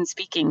 Korean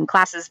speaking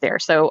classes there.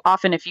 So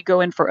often if you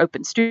go in for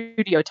open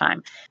studio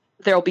time,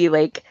 there'll be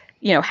like,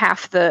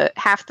 half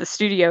the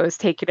studio is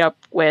taken up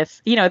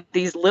with,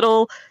 these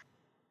little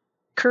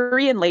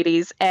Korean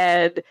ladies,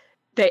 and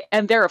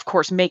they're of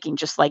course making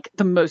just like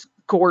the most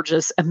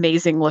gorgeous,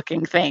 amazing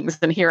looking things.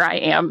 And here I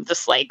am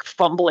just like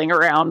fumbling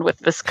around with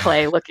this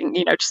clay looking,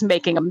 just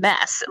making a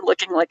mess and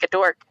looking like a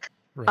dork.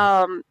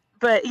 Right.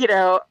 But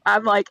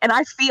I'm like, and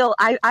I feel,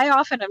 I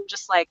often am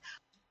just like,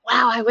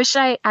 wow, I wish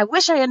I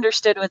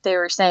understood what they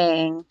were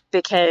saying,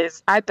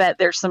 because I bet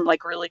there's some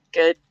like really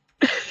good,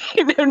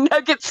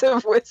 nuggets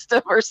of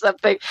wisdom or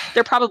something.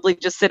 They're probably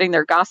just sitting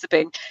there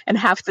gossiping, and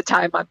half the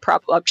time I'm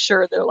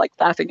sure they're like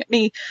laughing at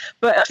me,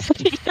 but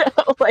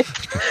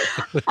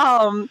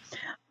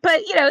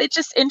but it's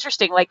just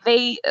interesting. Like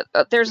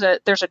there's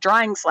a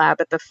drying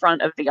slab at the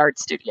front of the art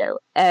studio,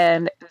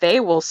 and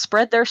they will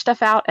spread their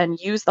stuff out and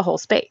use the whole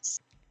space.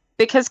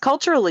 Because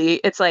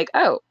culturally, it's like,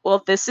 oh,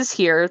 well, this is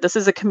here. This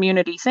is a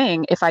community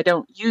thing. If I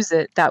don't use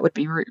it, that would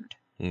be rude.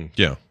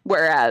 Yeah.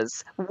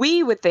 Whereas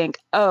we would think,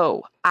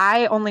 oh,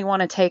 I only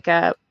want to take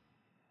up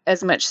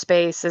as much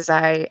space as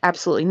I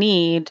absolutely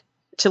need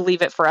to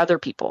leave it for other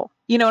people.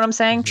 You know what I'm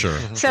saying? Sure.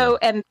 So,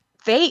 and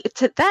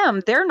to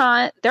them, they're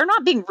not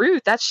being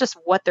rude. That's just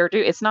what they're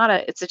doing.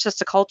 It's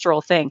just a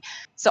cultural thing.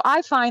 So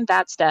I find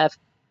that stuff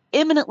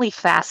eminently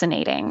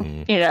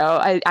fascinating.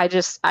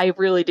 I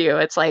really do.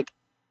 It's like,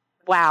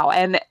 wow.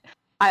 And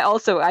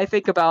I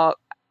think about,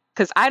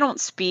 because I don't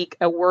speak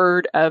a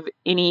word of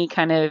any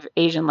kind of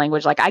Asian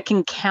language. Like I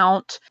can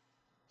count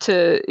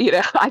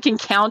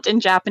in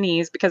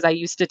Japanese because I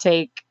used to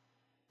take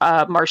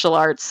martial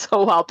arts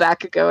a while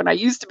back ago, and I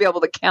used to be able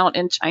to count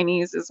in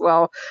Chinese as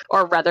well,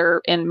 or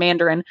rather in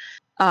Mandarin.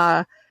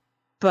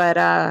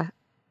 But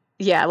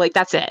yeah, like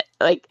that's it.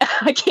 Like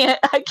I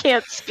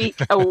can't speak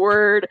a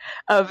word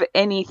of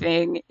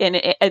anything in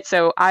it. And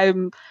so I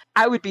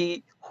would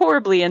be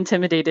horribly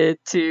intimidated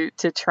to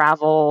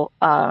travel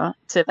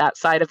to that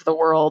side of the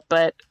world,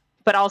 but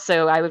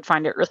also I would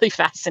find it really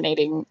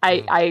fascinating.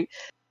 I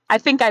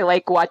think I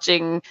like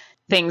watching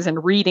things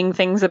and reading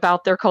things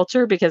about their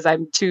culture because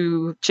I'm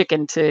too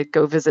chicken to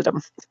go visit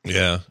them.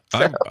 Yeah.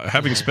 So.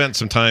 Having spent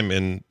some time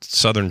in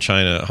southern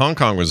China, Hong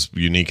Kong was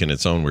unique in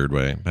its own weird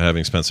way. But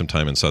having spent some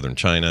time in southern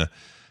China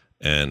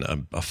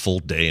and a full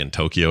day in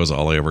Tokyo is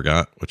all I ever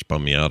got, which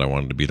bummed me out. I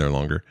wanted to be there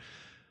longer.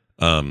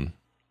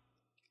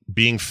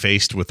 Being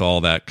faced with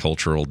all that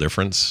cultural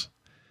difference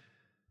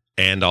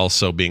and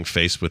also being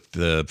faced with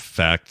the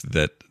fact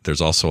that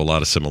there's also a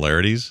lot of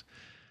similarities,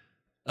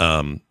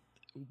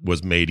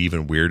 was made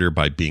even weirder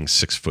by being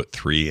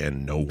 6'3"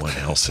 and no one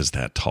else is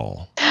that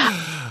tall.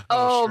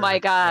 Oh my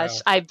gosh,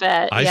 yeah. I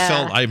bet.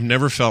 I've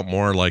never felt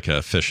more like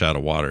a fish out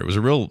of water.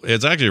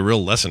 It's actually a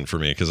real lesson for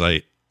me because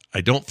I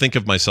don't think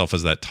of myself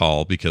as that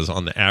tall because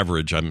on the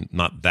average, I'm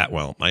not that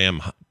well. I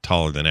am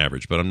taller than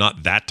average, but I'm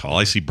not that tall.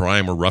 I see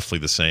Brian, we're roughly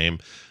the same.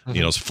 Mm-hmm.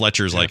 You know,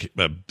 Fletcher's like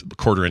a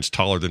quarter inch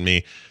taller than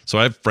me. So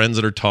I have friends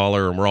that are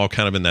taller and we're all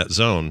kind of in that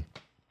zone.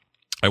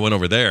 I went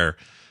over there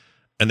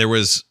and there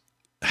was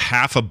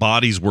half a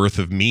body's worth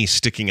of me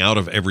sticking out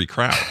of every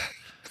crowd.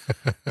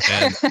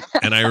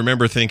 And I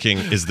remember thinking,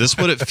 is this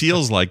what it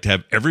feels like to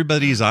have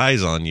everybody's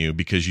eyes on you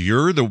because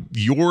you're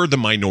the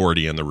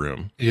minority in the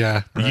room?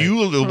 Yeah. Right.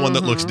 You are the one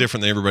that looks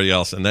different than everybody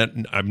else. And that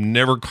I've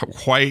never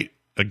quite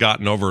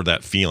gotten over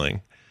that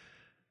feeling.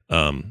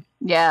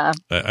 Yeah.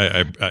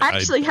 I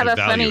actually have a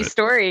funny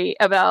story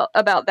about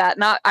that.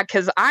 Not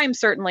because I'm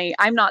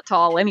not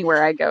tall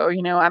anywhere I go.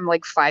 You know, I'm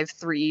like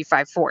 5'3",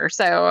 5'4".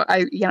 So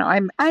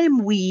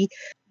I'm wee,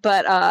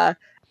 but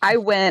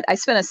I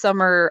spent a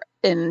summer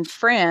in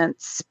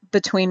France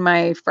between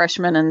my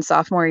freshman and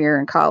sophomore year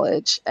in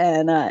college,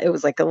 and it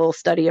was like a little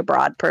study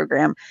abroad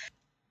program.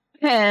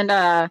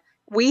 And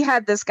we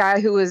had this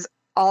guy who was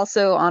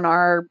also on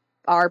our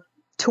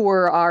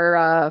tour,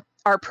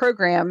 our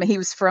program. He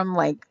was from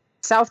like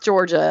South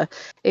Georgia.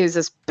 He was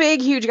this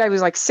big, huge guy. He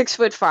was like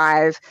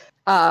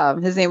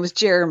 6'5". His name was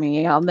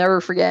Jeremy. I'll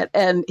never forget.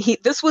 And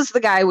this was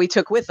the guy we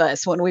took with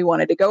us when we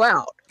wanted to go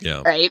out.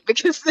 Yeah. Right.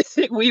 Because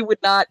we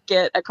would not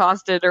get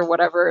accosted or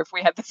whatever if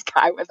we had this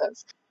guy with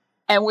us.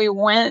 And we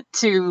went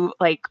to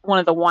like one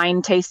of the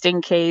wine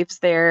tasting caves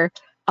there.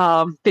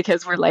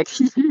 Because we're like,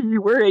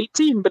 we're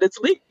 18, but it's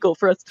legal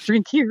for us to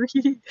drink here.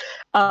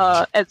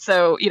 And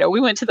so,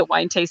 we went to the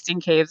wine tasting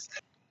caves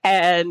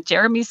and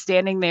Jeremy's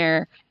standing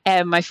there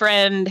and my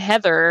friend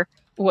Heather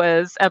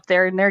was up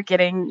there and they're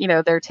getting,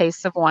 their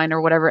tastes of wine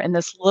or whatever. And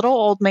this little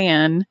old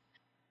man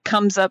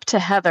comes up to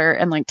Heather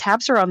and like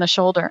taps her on the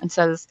shoulder and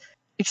says,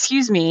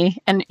 "Excuse me,"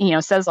 and,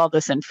 says all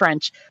this in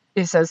French.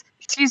 He says,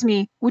 "Excuse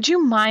me, would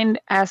you mind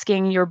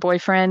asking your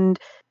boyfriend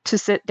to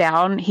sit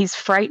down? He's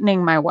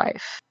frightening my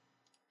wife."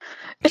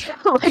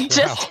 Like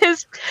just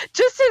his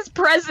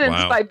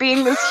presence by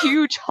being this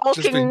huge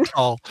hulking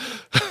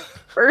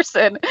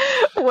person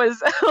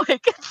was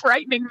like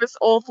frightening this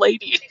old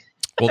lady.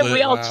 Well,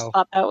 we all just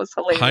thought that was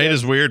hilarious. Height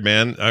is weird,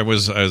 man. I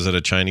was at a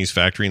Chinese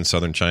factory in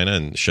southern China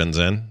in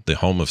Shenzhen, the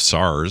home of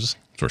SARS.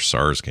 That's where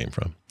SARS came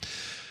from.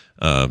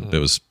 It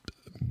was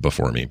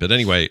before me. But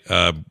anyway,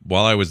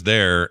 while I was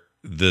there,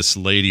 this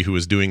lady who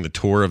was doing the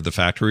tour of the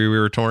factory we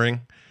were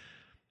touring,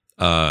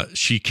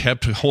 she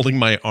kept holding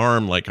my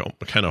arm, like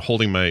kind of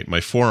holding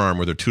my forearm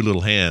with her two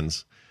little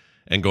hands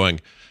and going,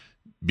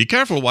 "Be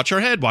careful, watch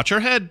your head, watch your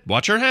head,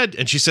 watch your head."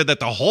 And she said that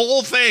the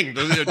whole thing,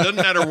 it doesn't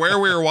matter where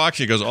we were walking.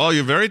 She goes, "Oh,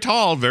 you're very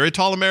tall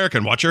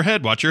American. Watch your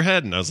head, watch your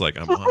head." And I was like,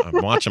 I'm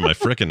watching my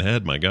freaking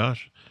head, my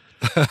gosh.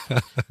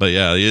 But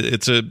yeah,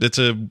 it's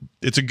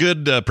a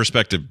good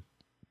perspective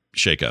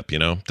shake up,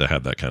 to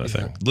have that kind of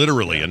thing.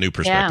 Literally a new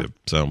perspective.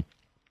 Yeah. So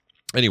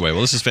anyway,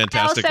 well, this is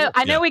fantastic. Also,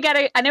 I know we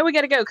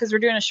gotta go because we're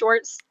doing a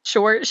short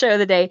show of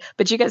the day,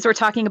 but you guys were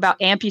talking about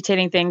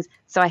amputating things.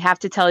 So I have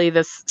to tell you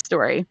this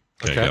story.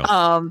 Okay.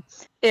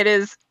 It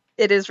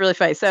is really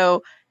funny.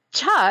 So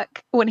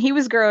Chuck, when he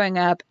was growing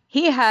up,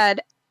 he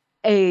had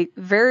a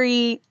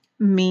very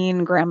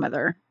mean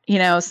grandmother.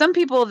 Some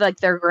people like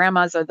their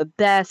grandmas are the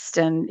best,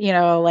 and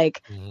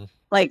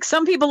like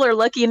some people are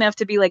lucky enough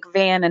to be like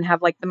Van and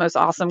have like the most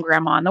awesome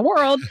grandma in the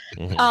world.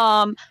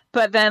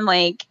 But then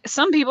like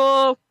some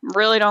people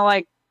really don't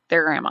like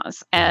their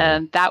grandmas,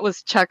 and that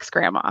was Chuck's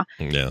grandma.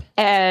 Yeah,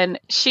 and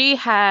she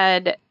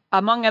had,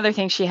 among other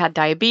things, she had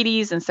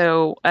diabetes. And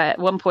so at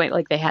one point,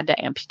 like they had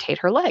to amputate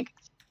her leg.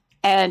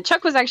 And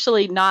Chuck was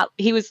actually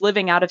he was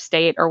living out of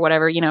state or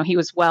whatever, he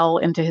was well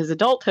into his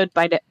adulthood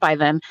by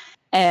then.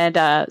 And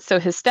so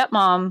his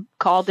stepmom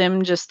called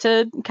him just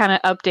to kind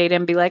of update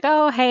him, be like,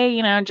 "Oh,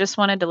 hey, just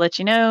wanted to let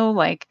you know,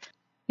 like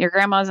your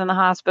grandma's in the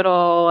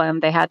hospital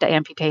and they had to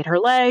amputate her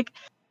leg."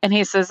 And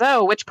he says,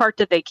 "Oh, which part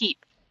did they keep?"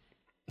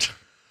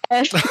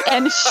 And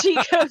she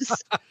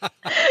goes,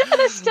 and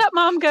his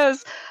stepmom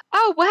goes,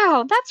 "Oh,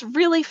 wow, that's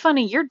really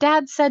funny. Your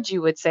dad said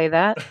you would say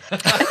that."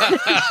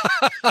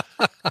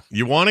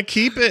 You want to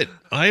keep it.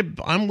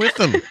 I'm with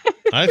them.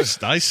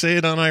 I say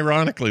it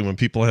unironically when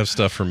people have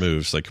stuff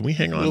removed. It's like, can we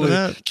hang on to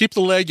that? Keep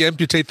the leg,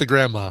 amputate the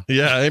grandma.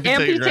 Yeah,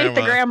 amputate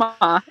the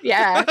grandma.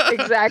 Yeah,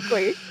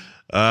 exactly.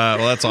 Well,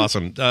 that's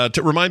awesome.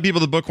 To remind people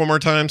of the book one more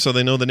time so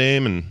they know the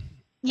name and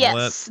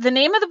yes, the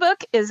name of the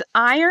book is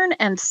Iron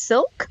and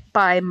Silk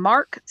by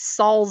Mark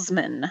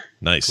Salzman.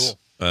 Nice. Cool.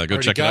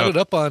 Go check it out. Got it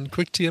up on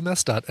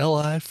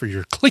quicktms.li for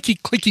your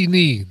clicky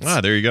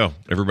needs. There you go.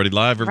 Everybody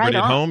live, everybody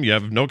at home. You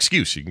have no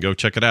excuse. You can go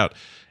check it out.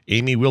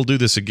 Amy, we'll do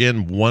this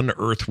again 1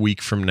 Earth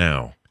week from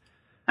now.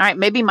 All right,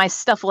 maybe my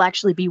stuff will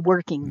actually be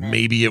working then.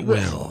 Maybe it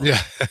will.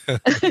 Yeah.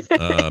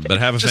 But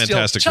have a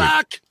fantastic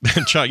week.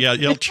 Chuck, yeah,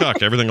 yell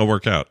Chuck. Everything will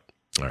work out.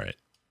 All right.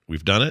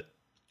 We've done it.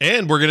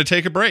 And we're going to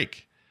take a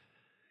break.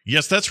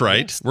 Yes, that's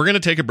right. Yes. We're going to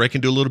take a break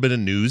and do a little bit of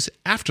news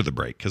after the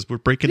break because we're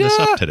breaking this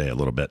up today a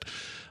little bit.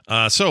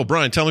 So,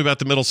 Brian, tell me about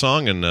the middle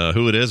song and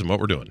who it is and what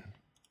we're doing.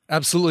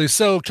 Absolutely.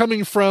 So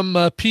coming from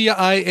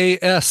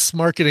PIAS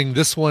Marketing,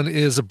 this one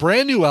is a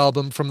brand new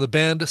album from the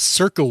band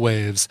Circa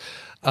Waves.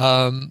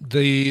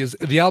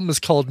 The album is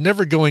called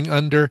Never Going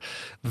Under.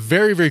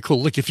 Very, very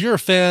cool. Look, if you're a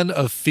fan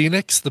of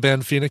Phoenix, the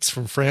band Phoenix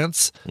from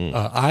France,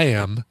 I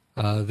am.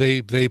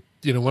 They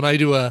when I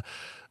do a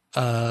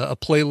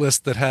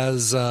playlist that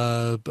has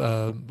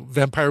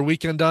Vampire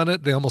Weekend on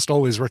it, they almost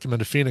always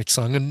recommend a Phoenix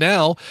song. And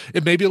now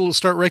it may be able to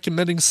start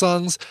recommending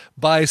songs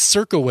by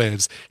Circa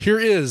Waves. Here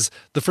is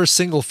the first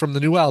single from the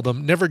new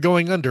album, Never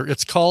Going Under.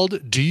 It's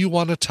called Do You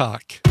Want to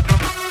Talk?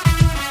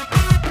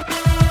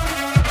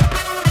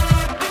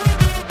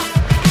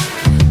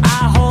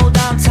 I hold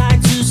on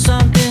tight to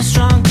something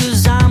strong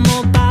 'cause I'm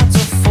about to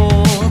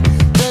fall.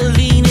 The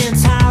leaning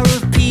tower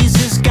of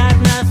Pisa's got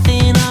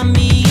nothing on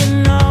me,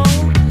 you know.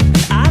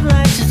 I'd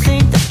like to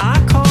think that I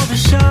call the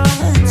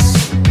shots,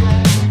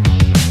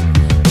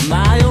 but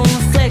my own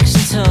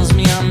reflection tells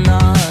me I'm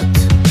not.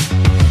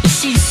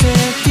 She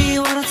said, do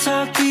you wanna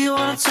talk, do you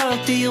wanna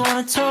talk, do you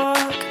wanna talk?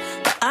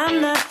 But I'm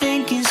not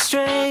thinking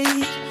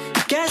straight.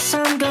 Guess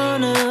I'm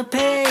gonna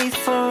pay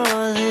for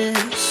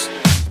this.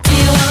 Do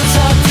you wanna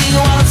talk, do you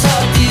wanna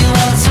talk, do you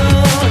wanna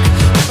talk?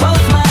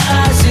 Both my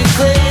eyes are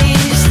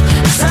glazed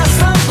as I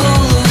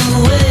stumble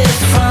away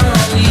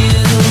from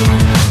you.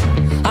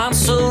 I'm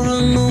so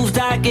removed,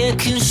 I get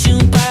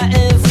consumed by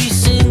every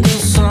single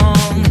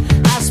song.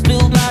 I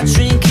spilled my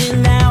drink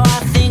and now I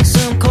think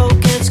some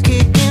cokehead's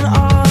kicking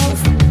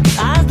off.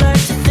 I'd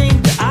like to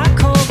think that I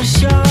call the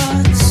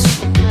shots,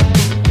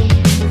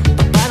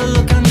 but by the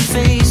look on your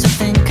face I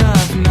think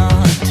I've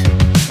not.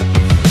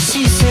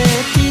 She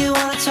said, do you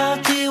wanna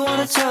talk, do you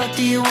wanna talk,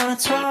 do you wanna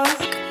talk?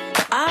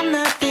 But I'm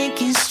not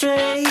thinking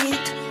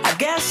straight. I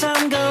guess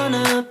I'm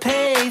gonna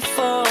pay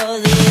for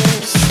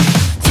this.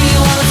 Do you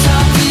wanna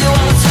talk, do you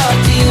wanna talk,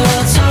 do you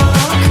wanna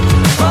talk?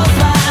 Both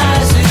my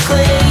eyes are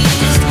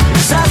glazed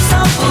as I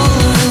stumble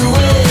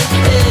away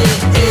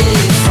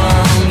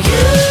from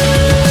you.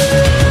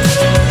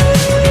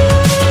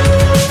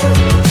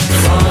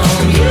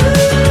 From you.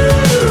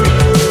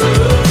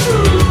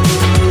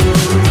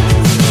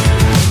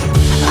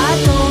 I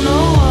don't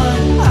know what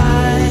I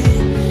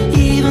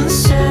even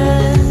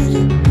said.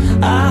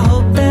 I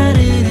hope that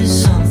it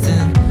is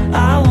something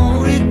I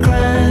won't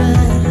regret.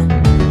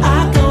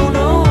 I don't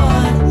know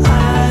what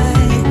I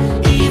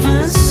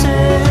even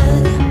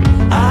said.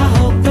 I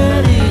hope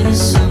that it is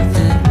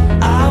something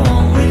I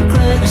won't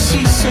regret.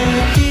 She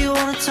said, do you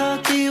wanna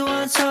talk, do you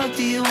wanna talk,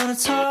 do you wanna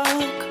talk?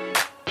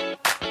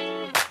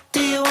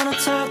 Do you wanna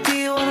talk, do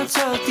you wanna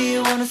talk, do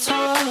you wanna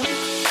talk?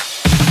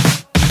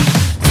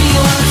 Do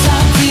you wanna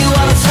talk, do you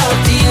wanna talk,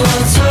 do you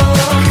wanna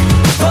talk?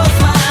 Both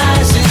my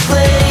eyes are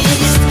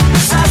glazed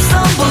as I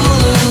stumble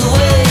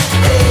away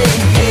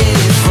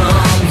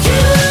from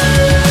you.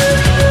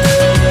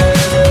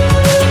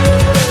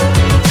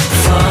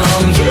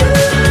 From you.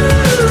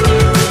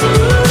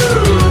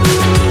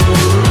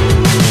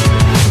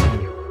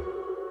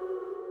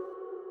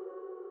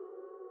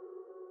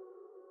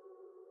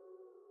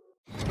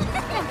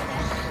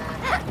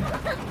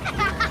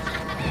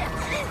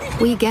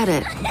 We get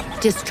it.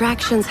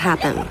 Distractions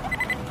happen.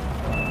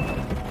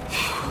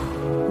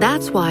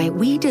 That's why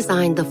we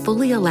designed the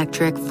fully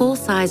electric,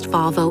 full-sized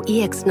Volvo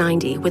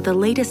EX90 with the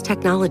latest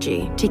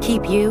technology to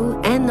keep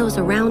you and those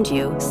around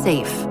you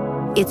safe.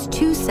 Its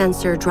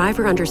 2-sensor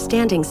driver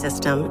understanding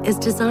system is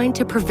designed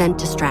to prevent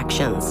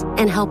distractions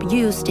and help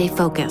you stay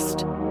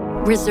focused.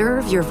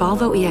 Reserve your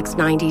Volvo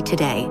EX90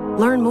 today.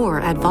 Learn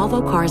more at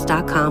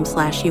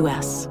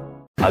volvocars.com/US.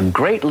 A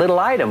great little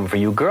item for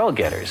you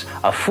girl-getters.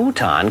 A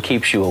futon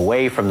keeps you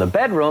away from the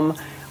bedroom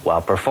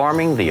while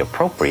performing the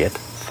appropriate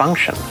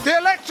function. The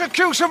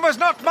electrocution was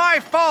not my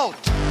fault!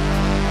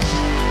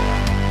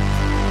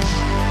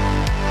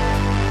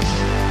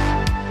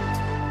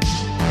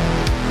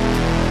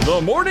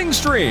 The Morning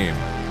Stream.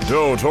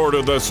 Don't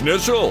order the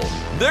Snitchel.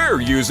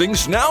 They're using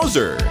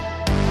Schnauzer.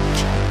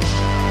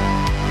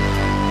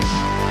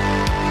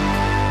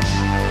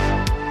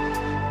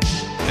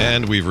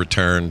 And we've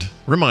returned.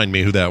 Remind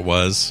me who that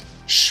was.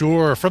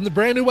 Sure. From the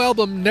brand new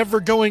album,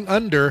 Never Going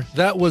Under,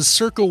 that was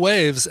Circle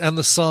Waves and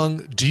the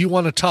song, Do You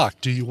Want to Talk?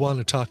 Do You Want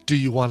to Talk? Do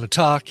You Want to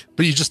Talk?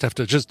 But you just have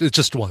to, it's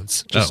just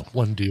once. Just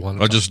one, Do You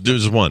Want to Talk?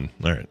 Just one.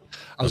 All right.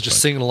 I was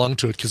just singing along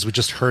to it because we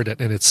just heard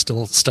it and it's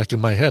still stuck in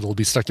my head. It'll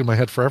be stuck in my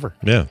head forever.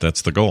 Yeah,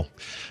 that's the goal.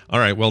 All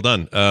right, well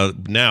done.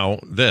 Now,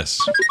 this.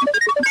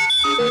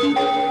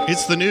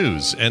 It's the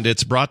news, and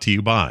it's brought to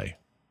you by...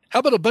 How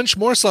about a bunch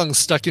more songs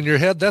stuck in your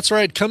head? That's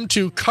right. Come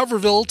to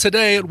Coverville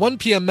today at 1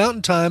 p.m.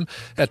 Mountain Time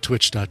at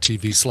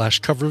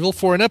twitch.tv/Coverville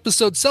for an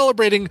episode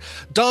celebrating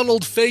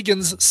Donald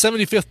Fagen's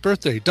 75th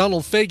birthday.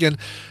 Donald Fagen,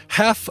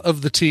 half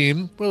of the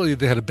team, well,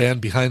 they had a band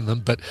behind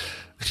them, but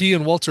he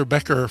and Walter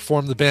Becker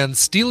formed the band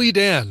Steely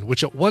Dan,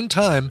 which at one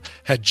time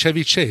had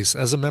Chevy Chase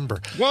as a member.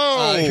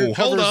 Whoa,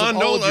 hold on.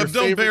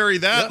 Don't bury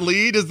that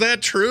lead. Is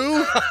that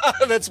true?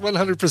 That's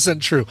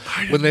 100% true.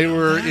 When they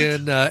were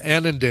in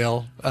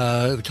Annandale,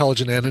 the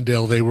college in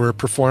Annandale, they were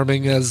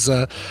performing as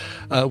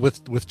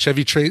with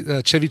Chevy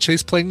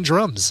Chase playing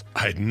drums.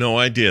 I had no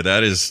idea.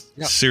 That is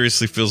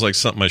seriously feels like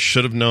something I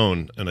should have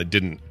known, and I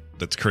didn't.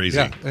 That's crazy.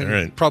 Yeah, and all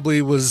right.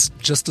 Probably was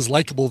just as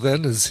likable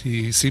then as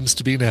he seems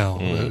to be now.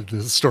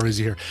 The stories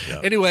you hear.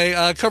 Yeah.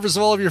 Anyway, covers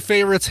of all of your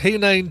favorites. Hey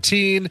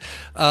 19,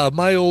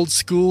 My Old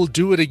School,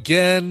 Do It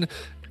Again,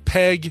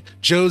 Peg,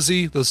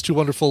 Josie, those two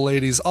wonderful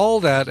ladies, all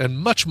that and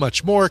much,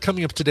 much more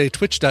coming up today.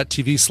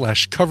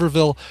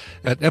 Twitch.tv/Coverville,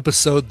 an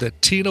episode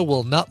that Tina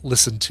will not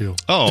listen to.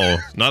 Oh,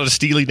 not a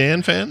Steely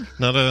Dan fan?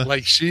 Not a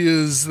like she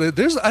is.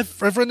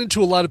 I've run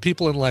into a lot of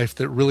people in life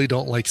that really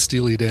don't like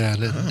Steely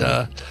Dan, and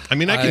I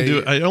mean, I can do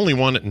it. I only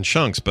want it in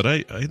chunks, but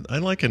I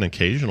like an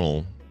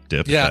occasional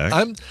dip. Yeah,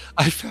 back.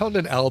 I found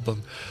an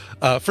album.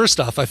 First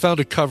off, I found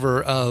a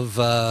cover of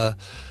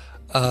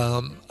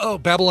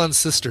Babylon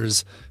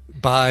Sisters.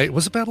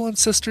 Was it Babylon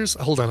Sisters?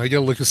 Hold on, I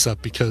gotta look this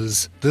up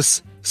because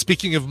this,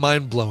 speaking of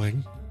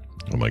mind-blowing.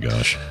 Oh my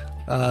gosh.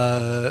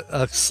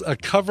 A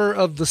cover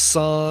of the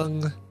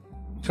song,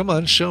 come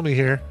on, show me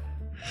here.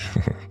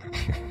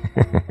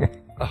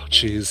 Oh,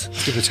 geez.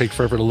 It's gonna take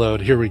forever to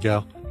load. Here we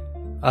go.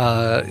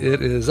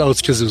 It is,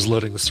 it's because it was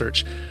loading the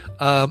search.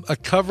 A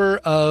cover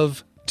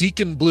of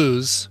Deacon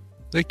Blues.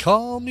 They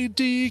call me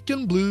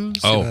Deacon Blues.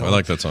 Oh, I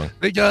like that song.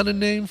 They got a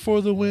name for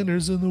the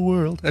winners in the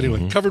world.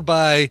 Anyway, covered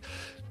by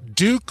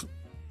Luke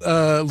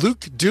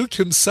Duke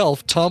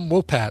himself, Tom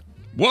Wopat.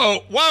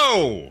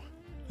 Whoa!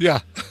 Yeah.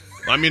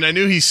 I mean, I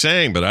knew he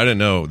sang, but I didn't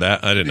know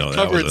that. I didn't know that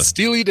covered was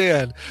Steely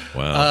Dan.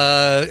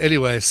 Wow.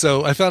 Anyway,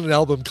 so I found an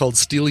album called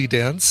Steely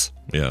Dance.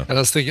 Yeah. And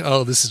I was thinking,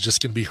 this is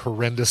just going to be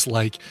horrendous,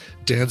 like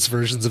dance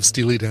versions of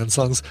Steely Dan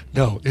songs.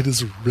 No, it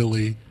is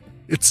really.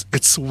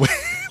 It's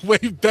way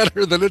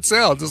better than it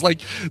sounds. It's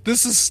like,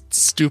 this is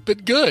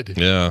stupid good.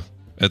 Yeah.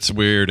 It's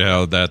weird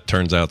how that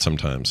turns out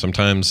sometimes.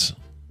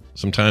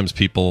 Sometimes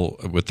people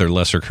with their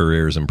lesser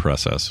careers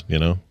impress us, you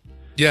know?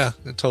 Yeah,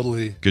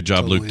 totally. Good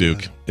job, totally, Luke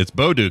Duke. It's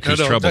Bo Duke who's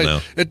trouble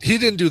now. He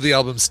didn't do the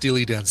album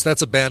Steely Dance.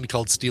 That's a band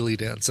called Steely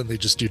Dance, and they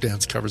just do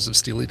dance covers of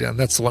Steely Dan.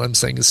 That's what I'm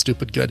saying is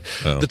stupid good.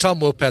 Oh. The Tom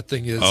Wopat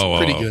thing is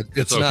pretty good.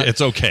 It's okay.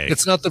 It's okay.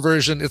 It's not the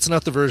version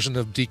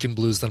of Deacon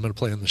Blues that I'm going to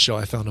play in the show.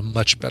 I found a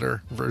much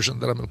better version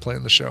that I'm going to play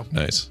in the show.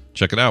 Nice.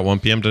 Check it out, 1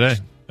 p.m. today,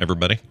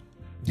 everybody.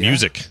 Yeah.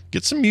 Music.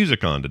 Get some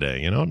music on today,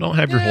 you know? Don't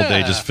have your whole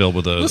day just filled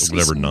with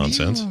whatever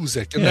nonsense.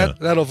 Music. And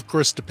that of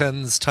course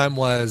depends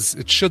time-wise.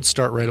 It should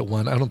start right at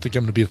 1. I don't think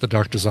I'm going to be at the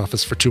doctor's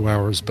office for 2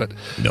 hours, but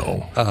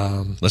no.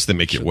 Unless they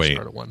make you wait.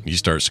 You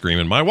start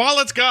screaming, "My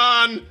wallet's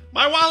gone!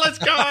 My wallet's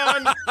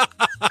gone!"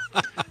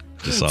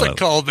 It's a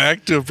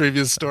callback to a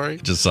previous story.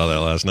 Just saw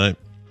that last night.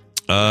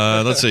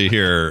 Let's see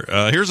here.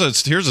 Here's a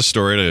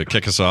story to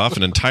kick us off.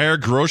 An entire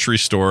grocery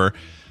store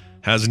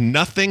has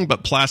nothing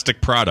but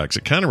plastic products.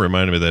 It kind of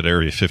reminded me of that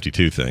Area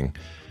 52 thing.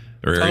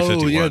 Or Area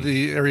 51. Yeah,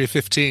 the Area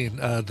 15,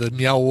 the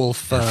Meow Wolf.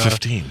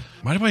 15.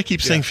 Why do I keep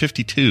saying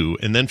 52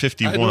 and then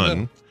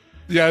 51?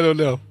 I don't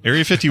know.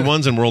 Area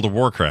 51's in World of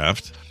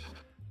Warcraft.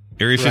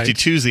 Area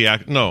 52 is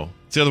no,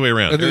 it's the other way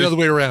around. The other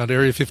way around.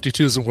 Area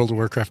 52 is in World of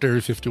Warcraft.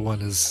 Area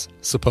 51 is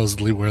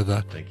supposedly where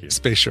the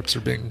spaceships are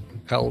being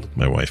held.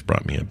 My wife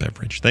brought me a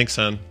beverage. Thanks,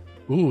 son.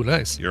 Ooh,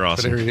 nice. You're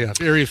awesome.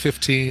 Area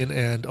 15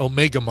 and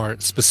Omega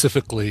Mart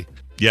specifically.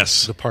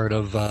 Yes. The part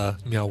of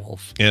Meow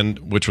Wolf. And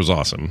which was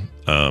awesome.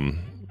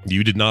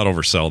 You did not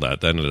oversell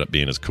that. That ended up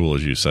being as cool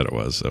as you said it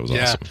was. That was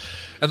awesome.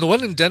 And the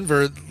one in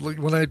Denver,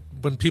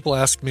 when people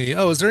ask me,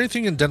 is there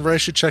anything in Denver I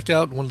should check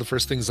out? One of the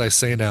first things I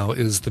say now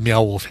is the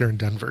Meow Wolf here in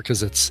Denver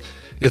because it's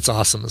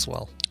awesome as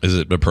well. Is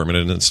it a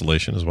permanent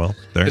installation as well?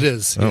 There? It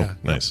is. Oh, yeah.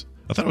 Nice.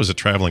 I thought it was a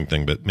traveling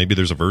thing, but maybe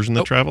there's a version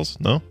that travels?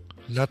 No?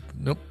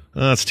 Nope. Oh,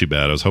 that's too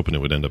bad. I was hoping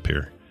it would end up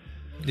here.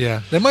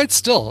 Yeah, they might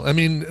still. I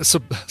mean,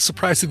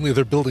 surprisingly,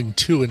 they're building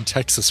 2 in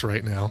Texas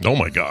right now. Oh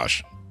my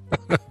gosh.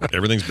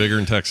 Everything's bigger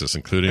in Texas,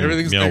 including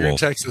everything's Meow bigger Wolf.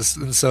 in Texas,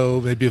 and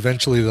so maybe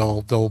eventually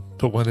they'll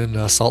put one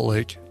in Salt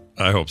Lake.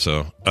 I hope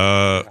so.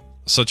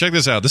 So check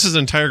this out. This is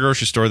an entire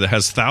grocery store that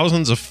has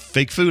thousands of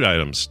fake food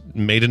items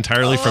made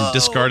entirely from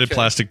discarded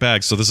plastic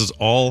bags. So this is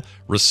all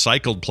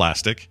recycled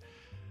plastic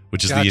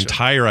which is the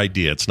entire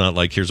idea. It's not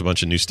like here's a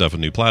bunch of new stuff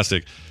with new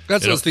plastic.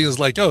 That's what I was thinking. Is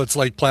like, oh, it's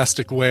like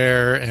plastic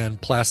ware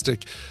and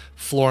plastic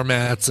floor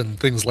mats and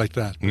things like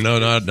that.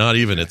 No, not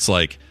even. It's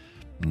like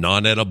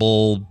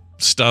non-edible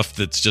stuff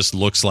that just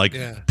looks like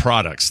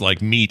products,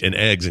 like meat and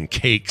eggs and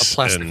cakes, a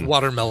plastic and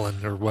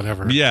watermelon or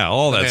whatever. Yeah,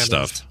 all Bananas.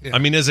 that stuff. Yeah, I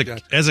mean, as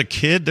a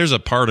kid, there's a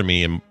part of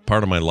me and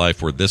part of my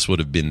life where this would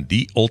have been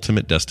the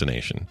ultimate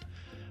destination.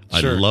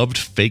 Sure. I loved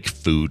fake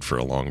food for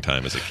a long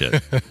time as a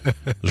kid.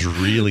 I was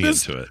really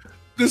into it.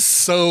 This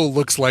so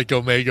looks like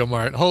Omega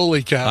Mart.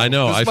 Holy cow! I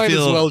know. This might as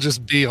well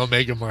just be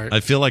Omega Mart. I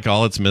feel like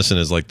all it's missing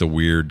is like the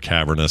weird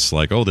cavernous,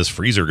 like, oh, this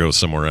freezer goes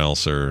somewhere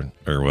else or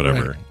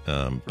whatever.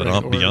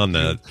 But beyond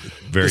that,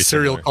 very the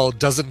cereal similar. called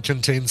doesn't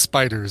contain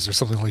spiders or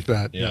something like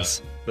that. Yeah.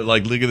 Yes. But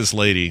like, look at this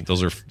lady.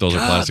 Those are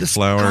plastic this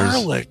flowers.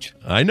 Garlic.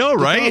 I know,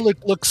 The right?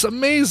 garlic looks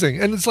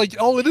amazing, and it's like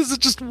all it is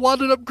just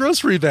wadded up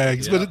grocery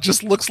bags, but it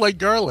just looks like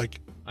garlic.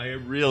 I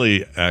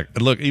really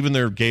look. Even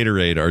their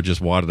Gatorade are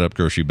just wadded up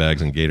grocery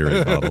bags and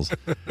Gatorade bottles.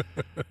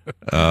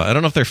 I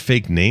don't know if they're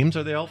fake names.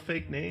 Are they all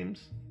fake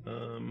names?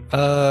 Or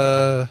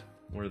are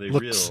they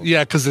real?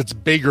 Yeah, because it's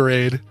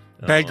Bagerade.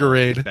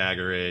 Bagerade.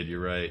 Bagerade.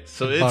 You're right.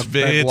 So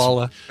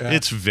Bagwalla.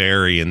 it's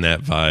very in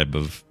that vibe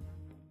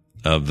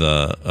of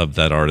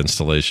that art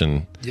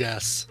installation.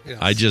 Yes.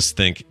 I just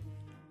think.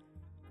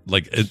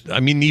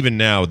 Even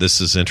now,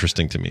 this is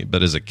interesting to me.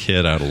 But as a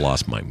kid, I would have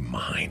lost my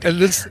mind. And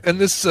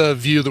this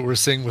view that we're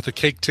seeing with the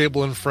cake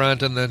table in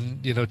front, and then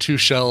 2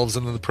 shelves,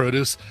 and then the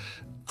produce.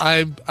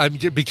 I'm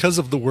because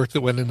of the work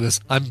that went into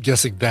this. I'm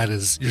guessing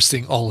you're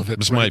seeing all of it.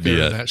 This right might be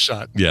there it. in that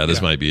shot. Yeah,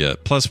 this might be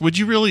it. Plus, would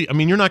you really? I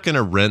mean, you're not going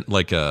to rent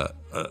like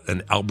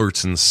an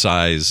Albertson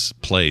size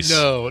place.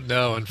 No,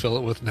 and fill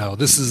it with no.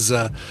 This is.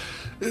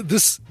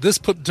 This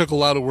took a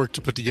lot of work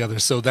to put together,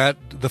 so that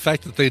the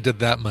fact that they did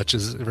that much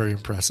is very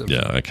impressive.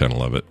 Yeah, I kind of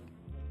love it.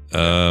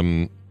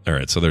 All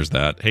right, so there's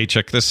that. Hey,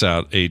 check this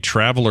out. A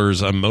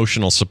traveler's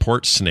emotional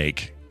support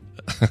snake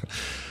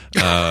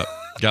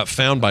got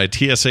found by a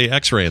TSA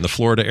X-ray in the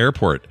Florida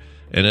airport,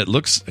 and it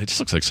just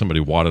looks like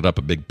somebody wadded up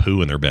a big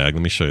poo in their bag.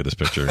 Let me show you this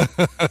picture.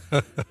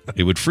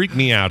 It would freak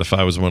me out if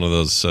I was one of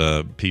those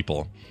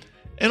people.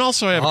 And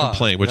also, I have a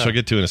complaint, which I'll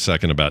get to in a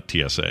second about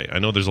TSA. I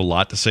know there's a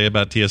lot to say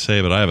about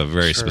TSA, but I have a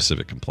very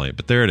specific complaint.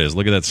 But there it is.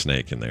 Look at that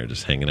snake in there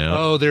just hanging out.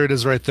 Oh, there it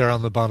is right there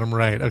on the bottom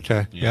right.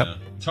 Okay. Yeah. Yep.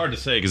 It's hard to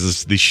say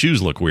because these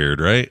shoes look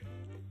weird, right?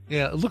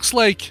 Yeah, it looks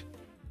like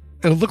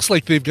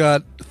they've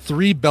got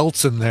 3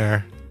 belts in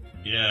there.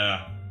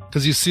 Yeah.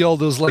 Because you see all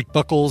those like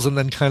buckles and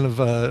then kind of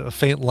a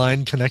faint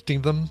line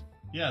connecting them.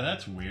 Yeah,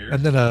 that's weird.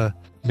 And then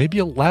maybe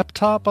a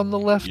laptop on the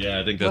left.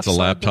 Yeah, I think that's a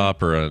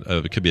laptop or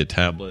it could be a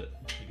tablet.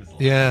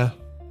 Yeah.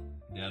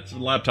 Yeah, it's a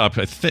laptop.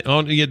 I think. Oh,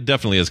 it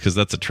definitely is because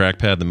that's a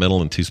trackpad in the middle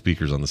and 2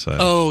 speakers on the side.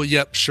 Oh,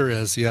 yep, sure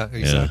is. Yeah,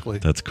 exactly.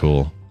 Yeah, that's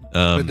cool.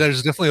 But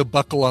there's definitely a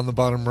buckle on the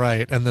bottom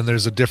right, and then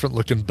there's a different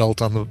looking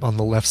belt on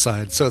the left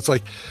side. So it's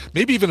like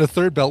maybe even a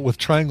third belt with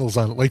triangles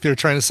on it. Like they're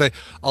trying to say,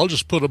 "I'll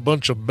just put a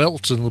bunch of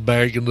belts in the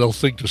bag, and they'll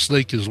think the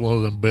snake is one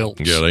of them belts."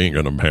 Yeah, they ain't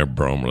gonna have a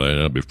problem with that.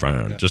 That'll be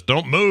fine. Yeah. Just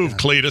don't move,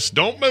 Cletus.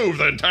 Don't move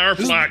the entire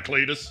flight,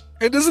 Cletus.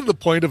 And isn't the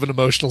point of an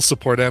emotional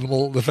support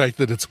animal the fact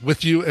that it's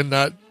with you and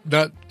not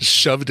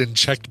shoved in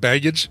checked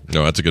baggage?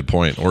 No, that's a good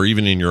point. Or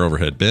even in your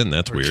overhead bin.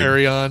 That's weird.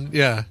 Carry on.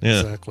 Yeah,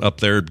 exactly. Up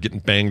there getting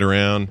banged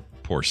around.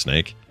 Poor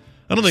snake.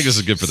 I don't think this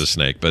is good for the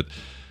snake. But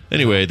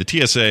anyway, the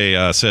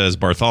TSA says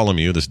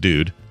Bartholomew, this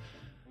dude,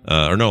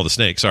 the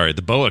snake, sorry,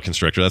 the boa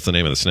constrictor, that's the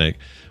name of the snake,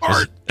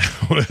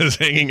 was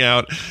hanging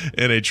out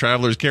in a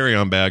traveler's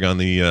carry-on bag in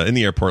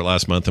the airport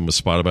last month and was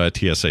spotted by a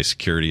TSA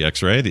security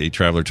X-ray. The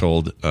traveler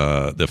told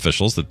the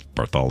officials that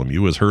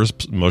Bartholomew was her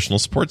emotional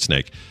support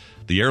snake.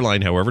 The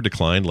airline, however,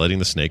 declined letting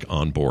the snake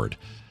on board.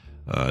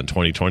 In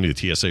 2020,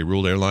 the TSA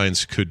ruled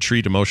airlines could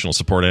treat emotional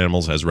support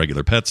animals as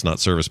regular pets, not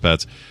service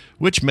pets,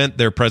 which meant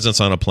their presence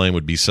on a plane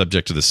would be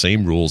subject to the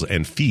same rules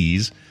and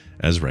fees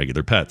as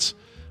regular pets.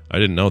 I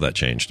didn't know that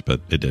changed,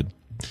 but it did.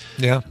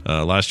 Yeah.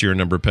 Last year, a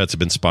number of pets have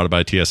been spotted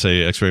by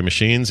TSA X-ray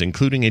machines,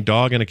 including a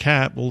dog and a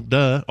cat. Well,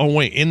 duh. Oh,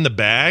 wait, in the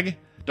bag?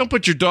 Don't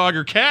put your dog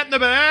or cat in the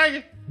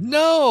bag.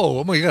 No.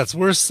 Oh, my God, it's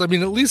worse. I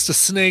mean, at least a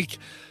snake,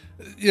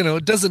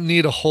 it doesn't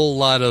need a whole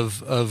lot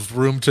of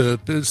room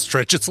to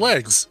stretch its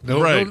legs.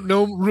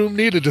 No room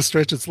needed to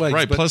stretch its legs.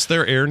 Right. But plus,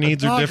 their air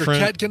needs are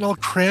different. Or cat getting all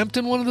cramped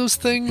in one of those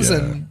things,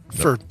 and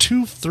for a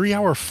 2-3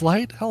 hour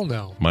flight, hell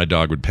no. My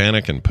dog would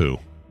panic and poo.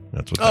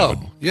 That's what. That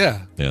would.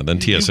 Yeah. Yeah.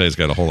 Then TSA's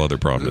got a whole other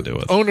problem to deal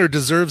with. Owner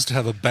deserves to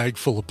have a bag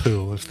full of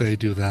poo if they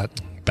do that.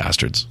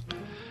 Bastards.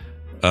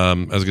 I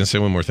was going to say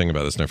one more thing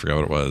about this, and I forgot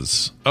what it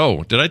was.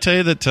 Oh, did I tell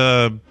you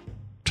that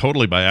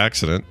totally by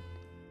accident?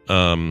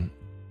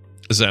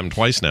 This has happened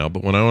twice now,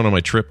 but when I went on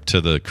my trip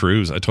to the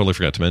cruise, I totally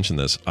forgot to mention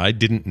this. I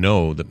didn't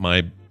know that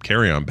my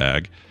carry-on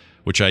bag,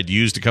 which I'd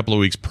used a couple of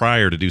weeks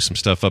prior to do some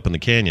stuff up in the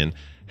canyon,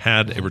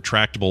 had a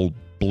retractable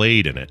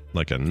blade in it,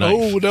 like a knife.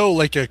 Oh, no,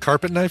 like a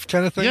carpet knife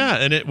kind of thing? Yeah,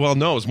 and it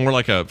was more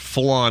like a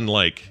full-on,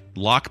 like,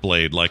 lock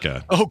blade, like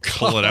a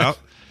pull it out.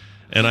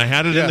 And I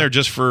had it in there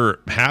just for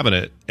having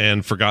it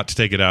and forgot to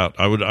take it out.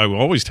 I would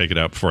always take it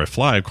out before I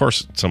fly. Of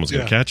course, someone's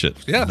going to catch it.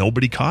 Yeah.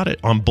 Nobody caught it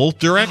on both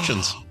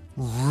directions.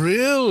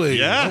 Really?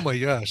 Yeah. Oh my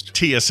gosh.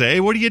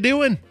 TSA, what are you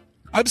doing?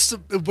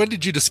 When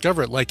did you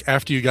discover it? Like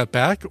after you got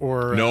back,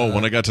 or no?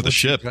 When I got to the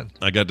ship,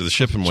 I got to the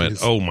ship and went,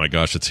 "Oh my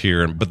gosh, it's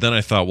here!" But then I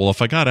thought, well, if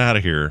I got out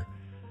of here,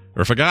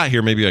 or if I got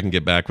here, maybe I can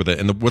get back with it.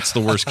 And what's the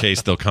worst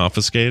case? They'll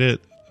confiscate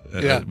it.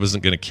 It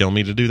wasn't going to kill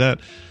me to do do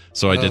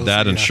so I did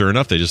that, and sure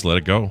enough, they just let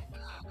it go.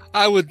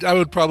 I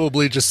would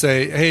probably just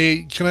say,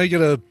 hey, can I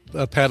get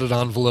a padded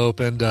envelope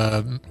and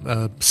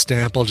a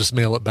stamp? I'll just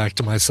mail it back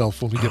to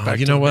myself when we get back.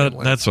 You know what?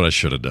 That's what I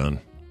should have done.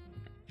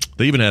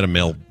 They even had a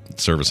mail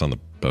service on the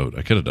boat.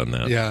 I could have done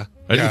that. Yeah.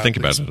 I didn't think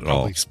about it at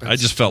all. I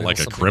just felt like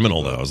a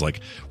criminal, though. I was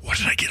like, what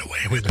did I get away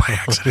with by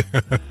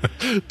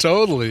accident?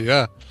 Totally,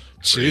 yeah.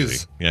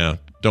 Jeez. Yeah.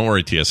 Don't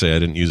worry, TSA. I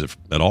didn't use it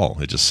at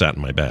all. It just sat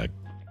in my bag.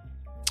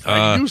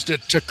 I used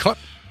it to cut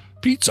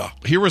pizza.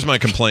 Here was my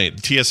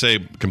complaint, TSA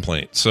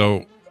complaint.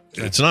 So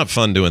it's not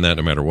fun doing that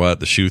no matter what.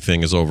 The shoe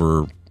thing is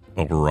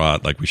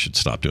overwrought. Like, we should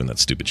stop doing that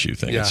stupid shoe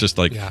thing. It's just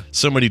like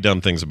so many dumb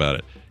things about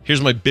it.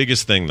 Here's my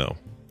biggest thing, though.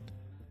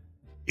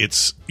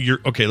 Let's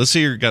say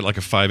you got like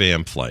a 5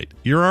 a.m. flight.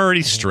 You're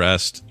already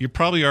stressed. You're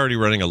probably already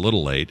running a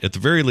little late. At the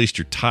very least,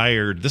 you're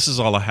tired. This is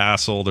all a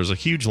hassle. There's a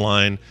huge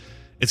line.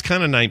 It's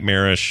kind of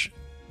nightmarish.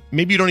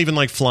 Maybe you don't even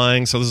like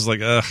flying, so this is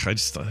like, I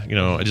just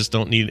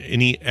don't need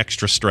any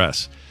extra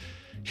stress.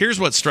 Here's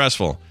what's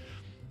stressful.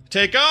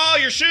 Take all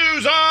your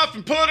shoes off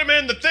and put them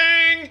in the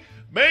thing.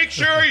 Make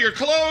sure your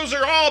clothes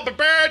are all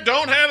prepared.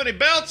 Don't have any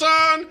belts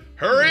on.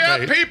 Hurry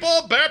up,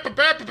 people.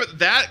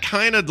 That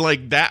kind of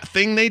like that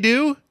thing they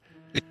do.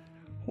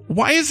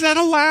 Why is that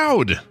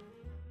allowed?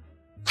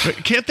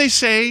 Can't they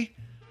say?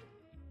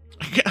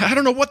 I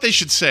don't know what they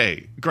should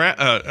say.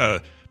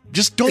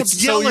 Just don't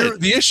yell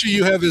it. The issue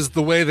you have is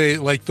the way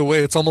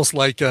it's almost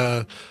like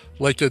a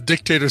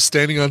dictator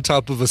standing on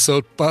top of a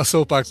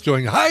soapbox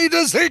going, "Hide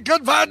us, he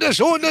can find us,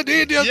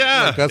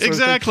 yeah, like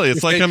exactly.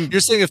 It's like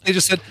you're saying if they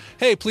just said,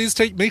 "Hey, please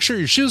make sure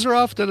your shoes are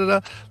off."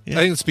 Yeah. I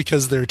think it's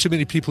because there are too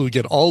many people who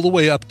get all the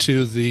way up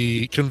to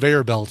the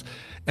conveyor belt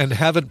and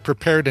haven't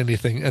prepared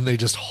anything, and they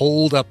just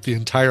hold up the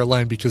entire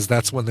line because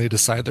that's when they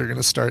decide they're going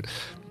to start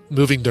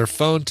moving their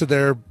phone to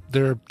their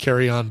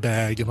carry-on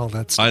bag and all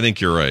that stuff. I think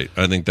you're right.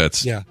 I think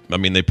that's. Yeah. I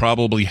mean, they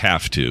probably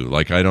have to.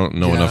 Like, I don't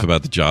know enough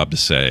about the job to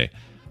say.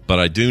 But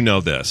I do know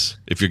this.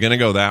 If you're going to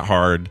go that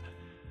hard,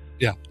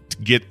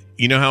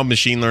 you know how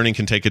machine learning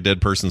can take a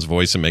dead person's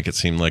voice and make it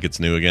seem like it's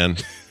new again?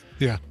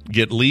 Yeah.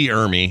 Get Lee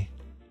Ermey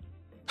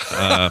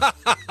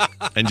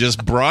and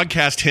just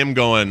broadcast him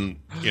going,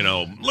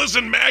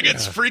 listen,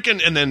 maggots,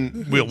 freaking, and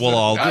then we'll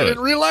all do it. I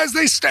didn't realize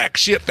they stack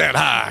shit that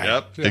high.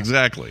 Yep,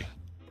 exactly.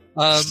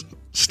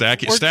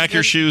 Stack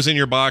your shoes in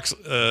your box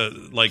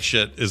like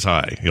shit is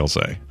high, he'll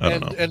say. I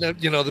don't know. And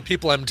the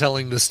people I'm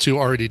telling this to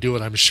already do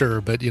it, I'm sure.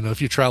 But,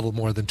 if you travel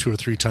more than 2 or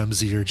 3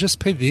 times a year, just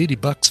pay the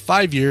 $80,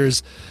 5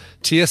 years,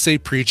 TSA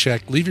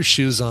pre-check, leave your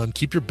shoes on,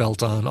 keep your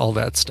belt on, all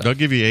that stuff. They'll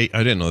give you 8. I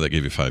didn't know they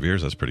gave you 5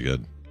 years. That's pretty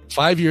good.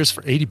 5 years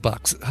for $80,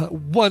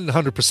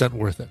 100%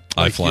 worth it.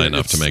 I fly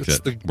enough to make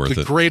that worth it.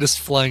 The greatest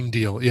flying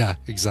deal. Yeah,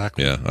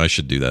 exactly. Yeah, I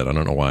should do that. I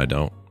don't know why I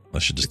don't. I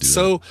should just do that.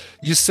 So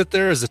you sit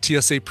there as a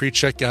TSA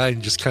pre-check guy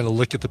and just kind of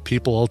look at the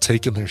people all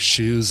taking their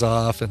shoes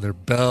off and their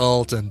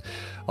belt and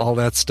all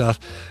that stuff.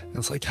 And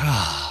it's like,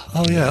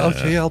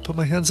 okay, I'll put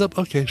my hands up.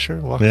 Okay, sure,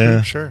 walk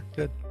through. Sure,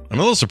 good. I'm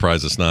a little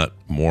surprised it's not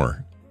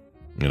more.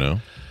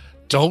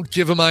 Don't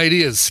give them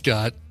ideas,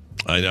 Scott.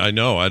 I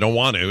know. I don't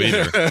want to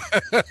either.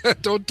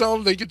 Don't tell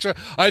them they can try.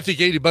 I think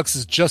 $80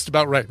 is just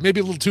about right. Maybe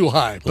a little too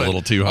high. But a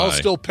little too high. I'll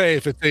still pay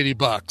if it's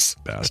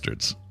 $80.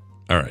 Bastards.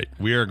 All right,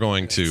 we are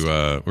going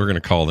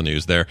to call the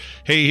news there.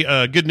 Hey,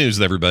 good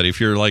news, everybody.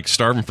 If you're like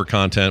starving for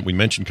content, we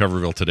mentioned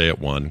Coverville today at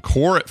 1.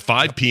 Core at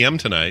 5 p.m.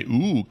 tonight.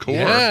 Ooh, Core.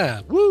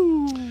 Yeah,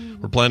 woo.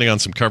 We're planning on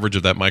some coverage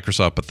of that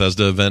Microsoft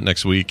Bethesda event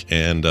next week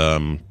and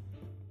a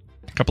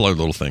couple other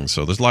little things.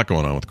 So there's a lot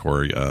going on with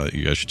Core.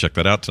 You guys should check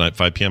that out tonight,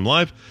 5 p.m.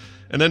 live.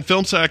 And then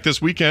Film Sack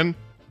this weekend.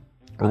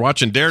 We're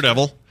watching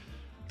Daredevil,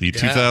 the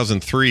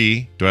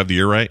 2003. Do I have the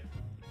year right?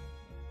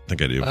 I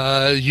think I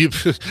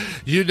do.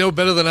 You know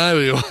better than I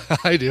do.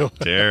 I do.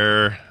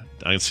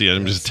 I can see.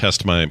 I'm just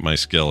test my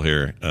skill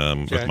here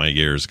with my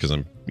years because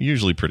I'm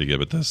usually pretty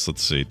good at this.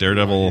 Let's see.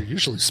 Daredevil. You're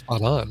usually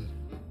spot on.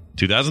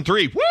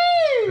 2003. Woo!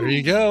 There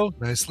you go.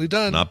 Nicely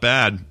done. Not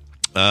bad.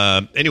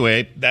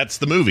 Anyway, that's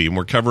the movie, and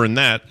we're covering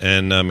that,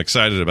 and I'm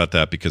excited about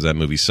that because that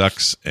movie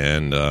sucks,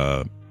 and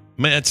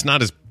it's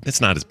not as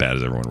bad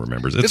as everyone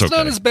remembers. It's okay.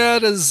 Not as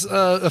bad as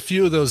a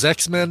few of those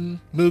X-Men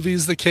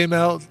movies that came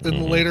out in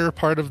the later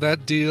part of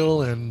that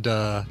deal, and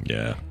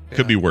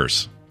could be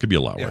worse. Could be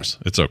a lot worse.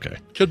 It's okay.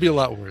 Could be a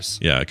lot worse.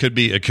 Yeah, it could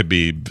be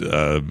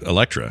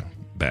Elektra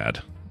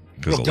bad.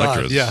 Because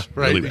Elektra's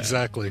really bad.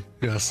 Exactly.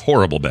 Yes.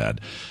 Horrible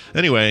bad.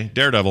 Anyway,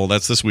 Daredevil,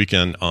 that's this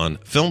weekend on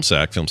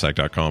FilmSack,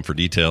 filmsack.com for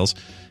details.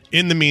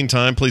 In the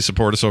meantime, please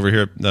support us over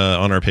here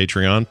on our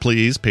Patreon.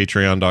 Please,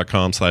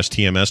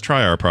 patreon.com/TMS.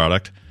 Try our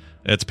product.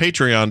 It's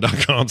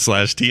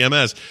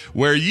patreon.com/TMS,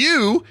 where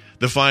you,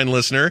 the fine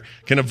listener,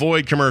 can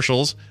avoid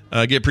commercials,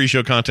 get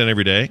pre-show content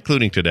every day,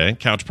 including today,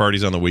 couch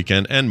parties on the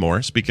weekend, and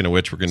more. Speaking of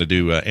which, we're going to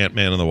do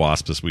Ant-Man and the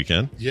Wasp this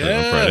weekend.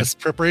 Yes,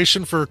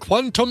 preparation for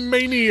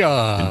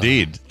Quantumania.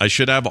 Indeed. I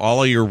should have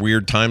all of your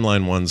weird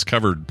timeline ones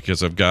covered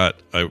because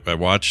I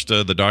watched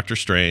the Doctor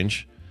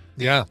Strange.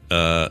 Yeah.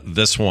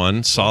 This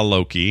one, saw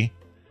Loki.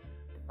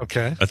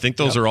 Okay. I think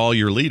those are all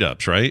your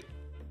lead-ups, right?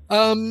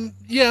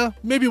 Yeah,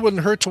 maybe it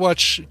wouldn't hurt to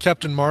watch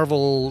Captain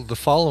Marvel the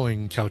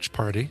following couch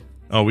party.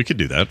 Oh, we could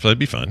do that. That'd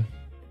be fun.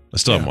 I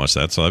still haven't watched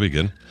that, so that'd be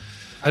good.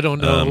 I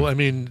don't know. I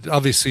mean,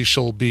 obviously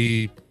she'll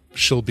be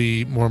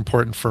more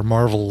important for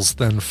Marvels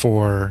than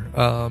for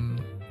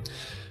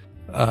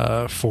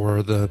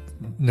the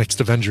next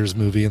Avengers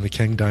movie and the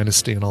Kang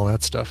Dynasty and all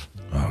that stuff.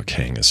 Oh,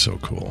 Kang is so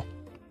cool.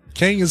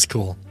 Kang is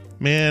cool.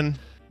 Man,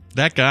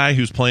 that guy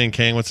who's playing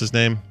Kang, what's his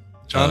name?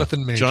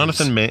 Jonathan Majors.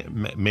 Jonathan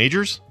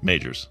Majors?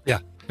 Majors. Yeah,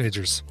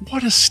 Majors.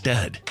 What a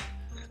stud.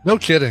 No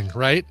kidding,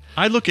 right?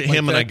 I look at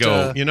him and I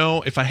go,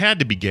 if I had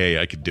to be gay,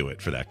 I could do it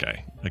for that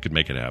guy. I could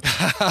make it happen.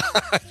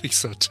 I think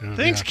so too.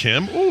 Thanks,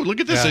 Kim. Oh, look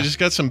at this. Yeah. I just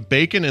got some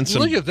bacon and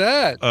some look at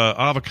that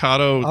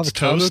avocado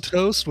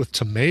toast with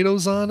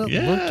tomatoes on it.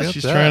 Yeah, look at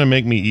she's that. trying to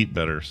make me eat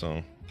better.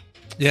 So,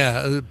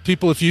 yeah,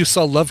 people, if you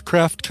saw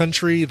Lovecraft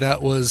Country,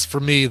 that was for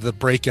me the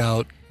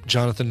breakout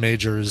Jonathan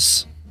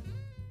Majors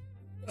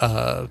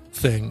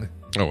thing.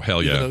 Oh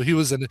hell yeah! Even though he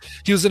was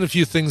in a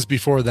few things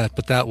before that,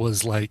 but that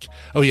was like,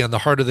 oh yeah, and The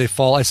Harder They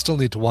Fall. I still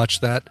need to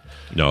watch that.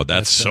 No,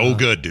 that's so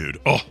good, dude.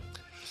 Oh,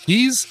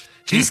 he's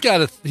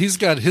got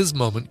his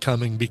moment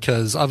coming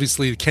because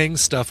obviously the Kang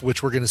stuff,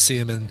 which we're going to see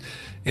him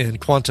in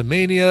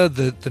Quantumania,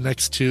 the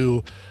next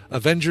two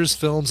Avengers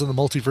films in the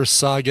Multiverse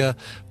Saga,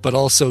 but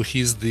also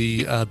he's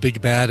the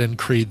big bad in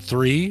Creed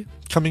 3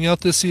 coming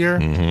out this year.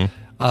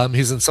 Mm-hmm.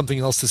 He's in something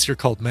else this year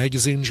called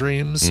Magazine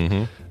Dreams.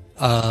 Mm-hmm.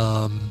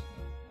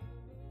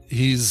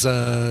 He's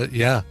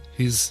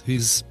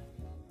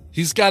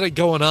got it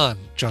going on.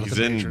 Jonathan He's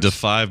in Majors.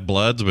 Defy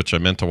Bloods, which I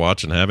meant to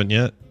watch and haven't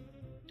yet.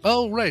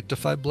 Oh right,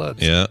 Defy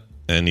Bloods. Yeah,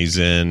 and he's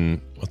in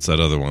what's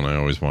that other one I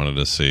always wanted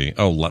to see?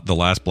 Oh, The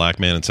Last Black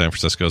Man in San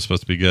Francisco is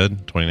supposed to be good.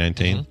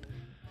 2019. Mm-hmm.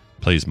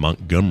 Plays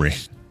Montgomery.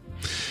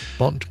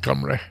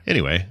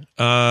 Anyway,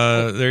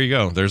 there you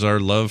go. There's our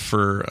love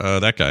for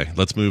that guy.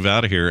 Let's move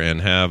out of here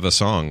and have a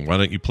song. Why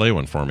don't you play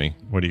one for me?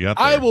 What do you got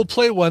there? I will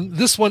play one.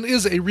 This one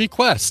is a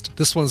request.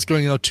 This one's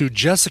going out to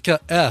Jessica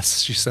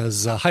S. She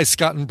says, hi,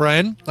 Scott and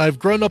Brian. I've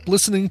grown up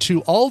listening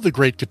to all the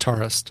great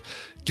guitarists.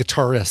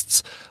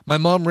 My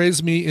mom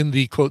raised me in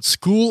the, quote,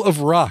 school of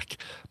rock.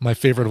 My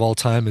favorite of all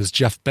time is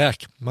Jeff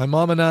Beck. My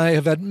mom and I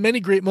have had many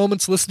great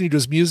moments listening to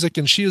his music,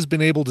 and she has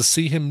been able to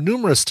see him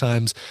numerous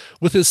times.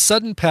 With his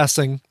sudden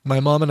passing, my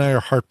mom and I are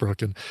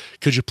heartbroken.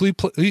 Could you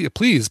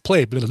please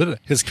play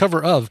his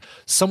cover of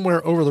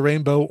Somewhere Over the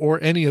Rainbow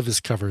or any of his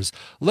covers?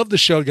 Love the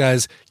show,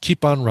 guys.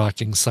 Keep on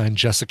rocking. Signed,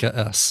 Jessica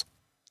S.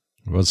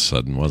 It was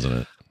sudden,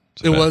 wasn't it?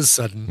 It was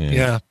sudden,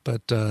 yeah.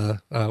 But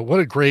what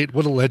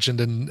a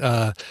legend!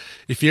 And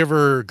if you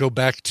ever go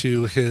back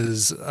to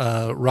his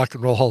Rock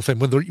and Roll Hall of Fame,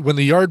 when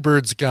the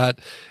Yardbirds got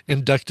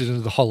inducted into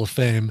the Hall of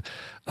Fame,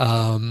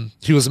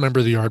 he was a member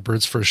of the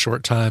Yardbirds for a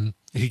short time.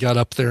 He got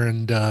up there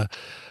and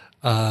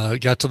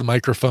got to the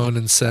microphone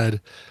and said,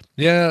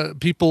 "Yeah,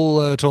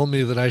 people told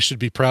me that I should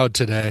be proud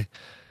today."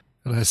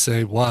 And I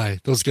say, "Why?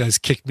 Those guys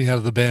kicked me out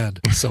of the band,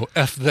 so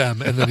F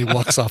them." And then he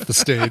walks off the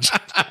stage.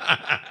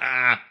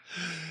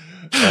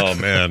 Oh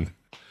man,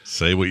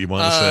 say what you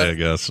want to say, I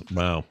guess.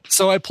 Wow.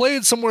 So I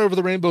played Somewhere Over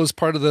the Rainbow as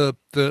part of the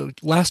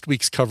last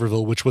week's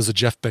Coverville, which was a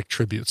Jeff Beck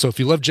tribute. So if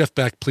you love Jeff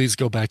Beck, please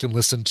go back and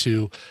listen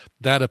to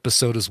that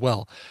episode as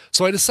well.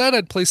 So I decided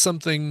I'd play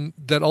something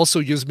that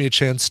also gives me a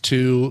chance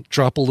to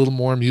drop a little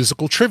more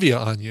musical trivia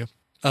on you.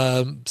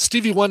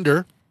 Stevie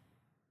Wonder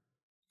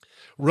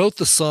wrote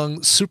the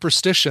song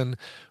Superstition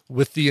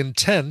with the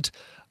intent.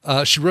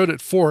 He wrote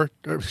it for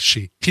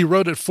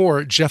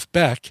Jeff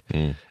Beck.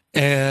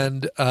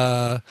 And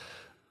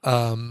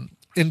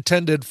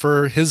intended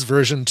for his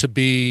version to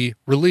be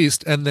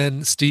released, and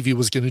then Stevie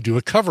was going to do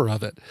a cover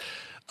of it.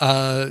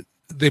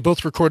 They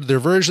both recorded their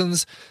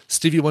versions.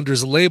 Stevie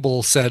Wonder's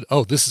label said,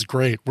 "Oh, this is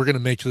great. We're going to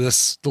make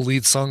this the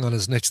lead song on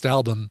his next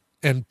album,"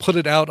 and put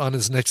it out on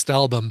his next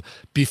album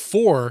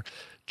before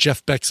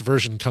Jeff Beck's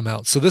version come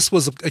out. So this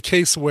was a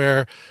case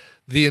where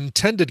the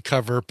intended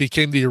cover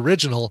became the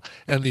original,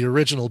 and the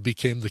original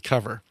became the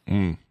cover.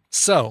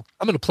 So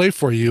I'm going to play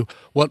for you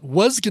what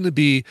was going to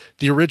be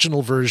the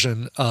original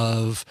version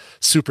of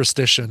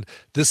Superstition.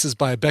 This is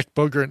by Beck,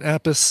 Boger, and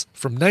Appice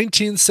from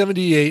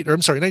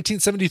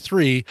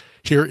 1973.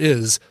 Here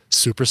is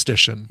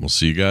Superstition. We'll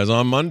see you guys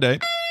on Monday.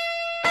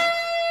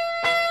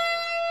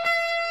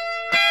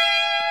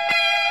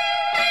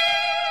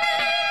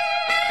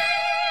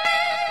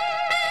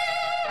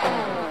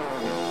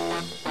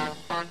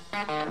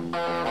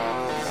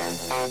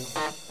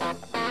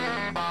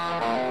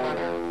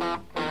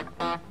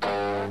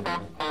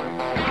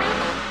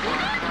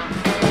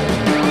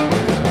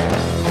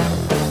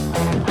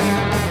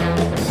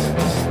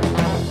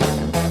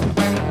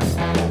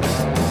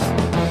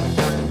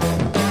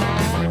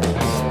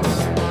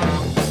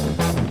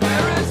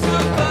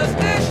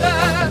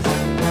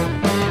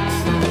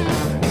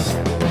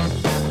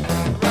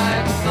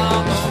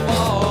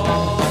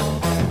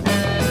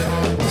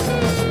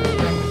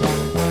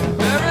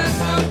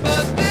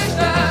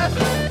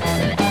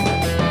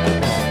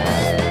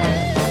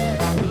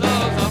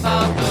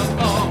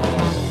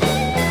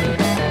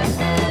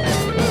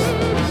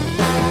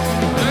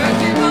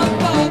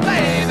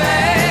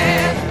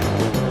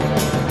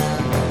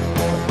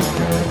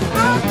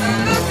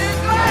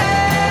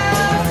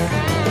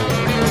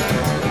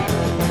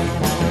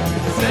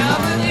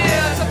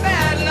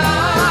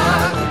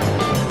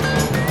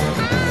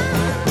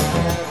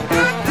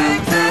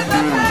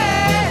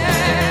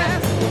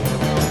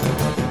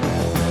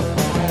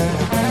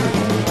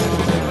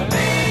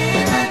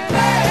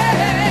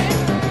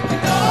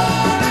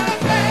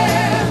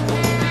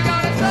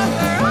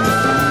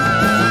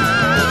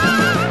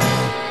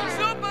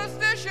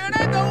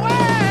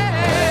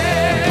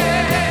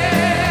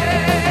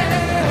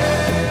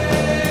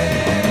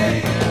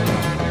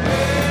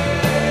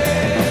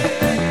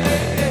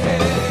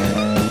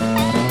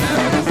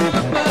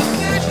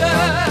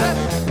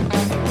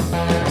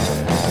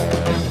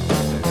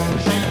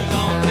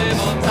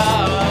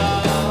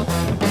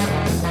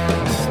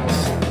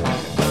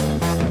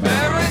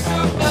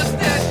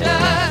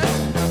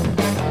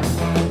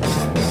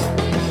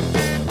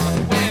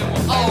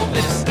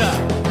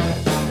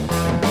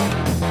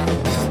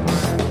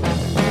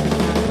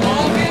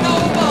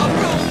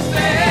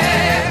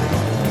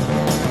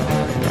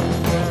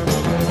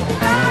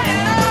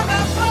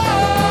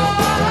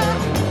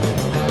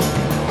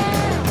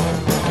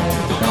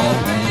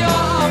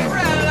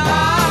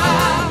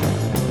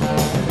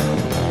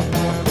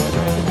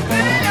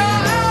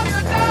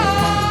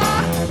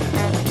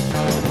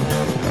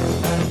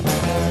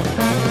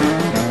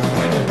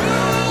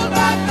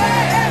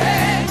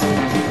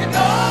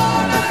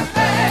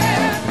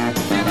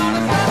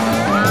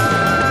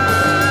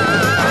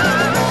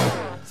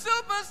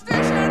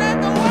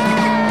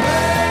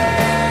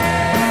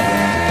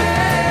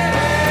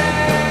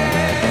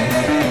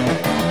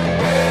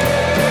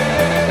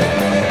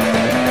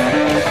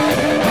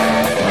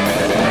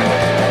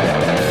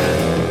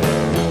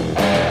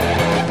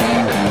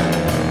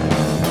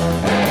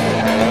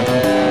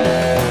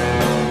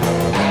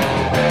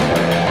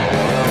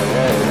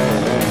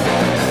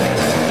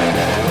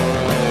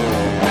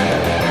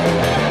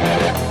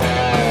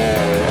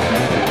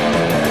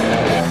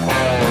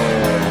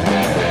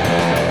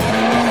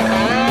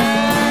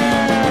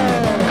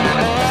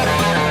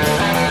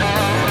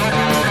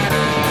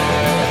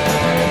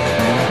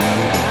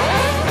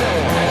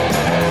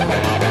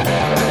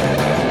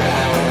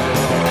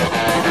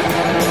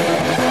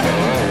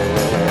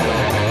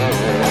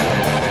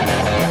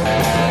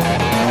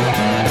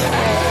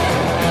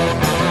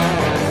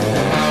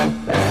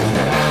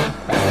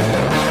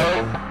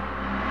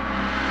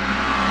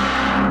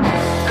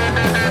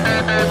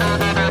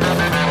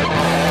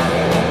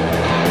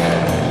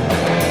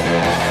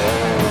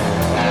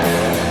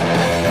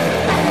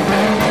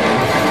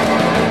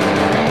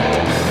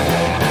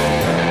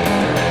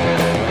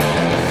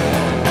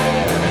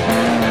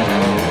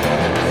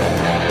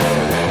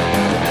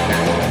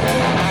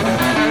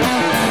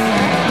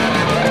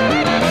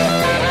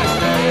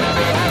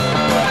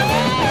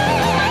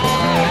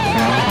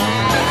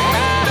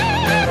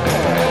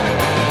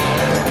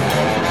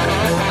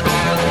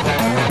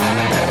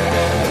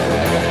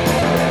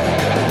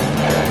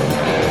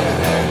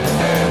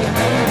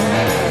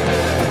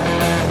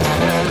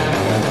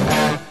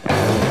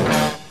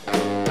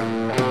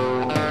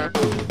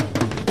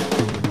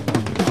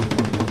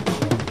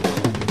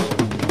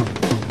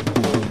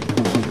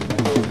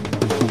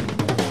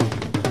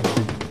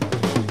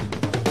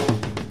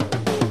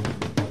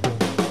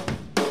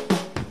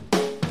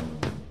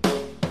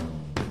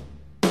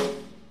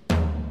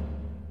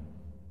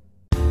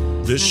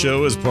 This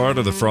show is part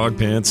of the Frog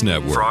Pants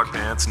Network. Frog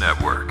Pants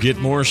Network. Get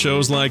more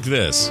shows like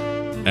this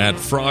at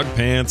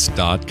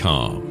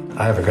frogpants.com.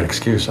 I have a good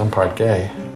excuse. I'm part gay.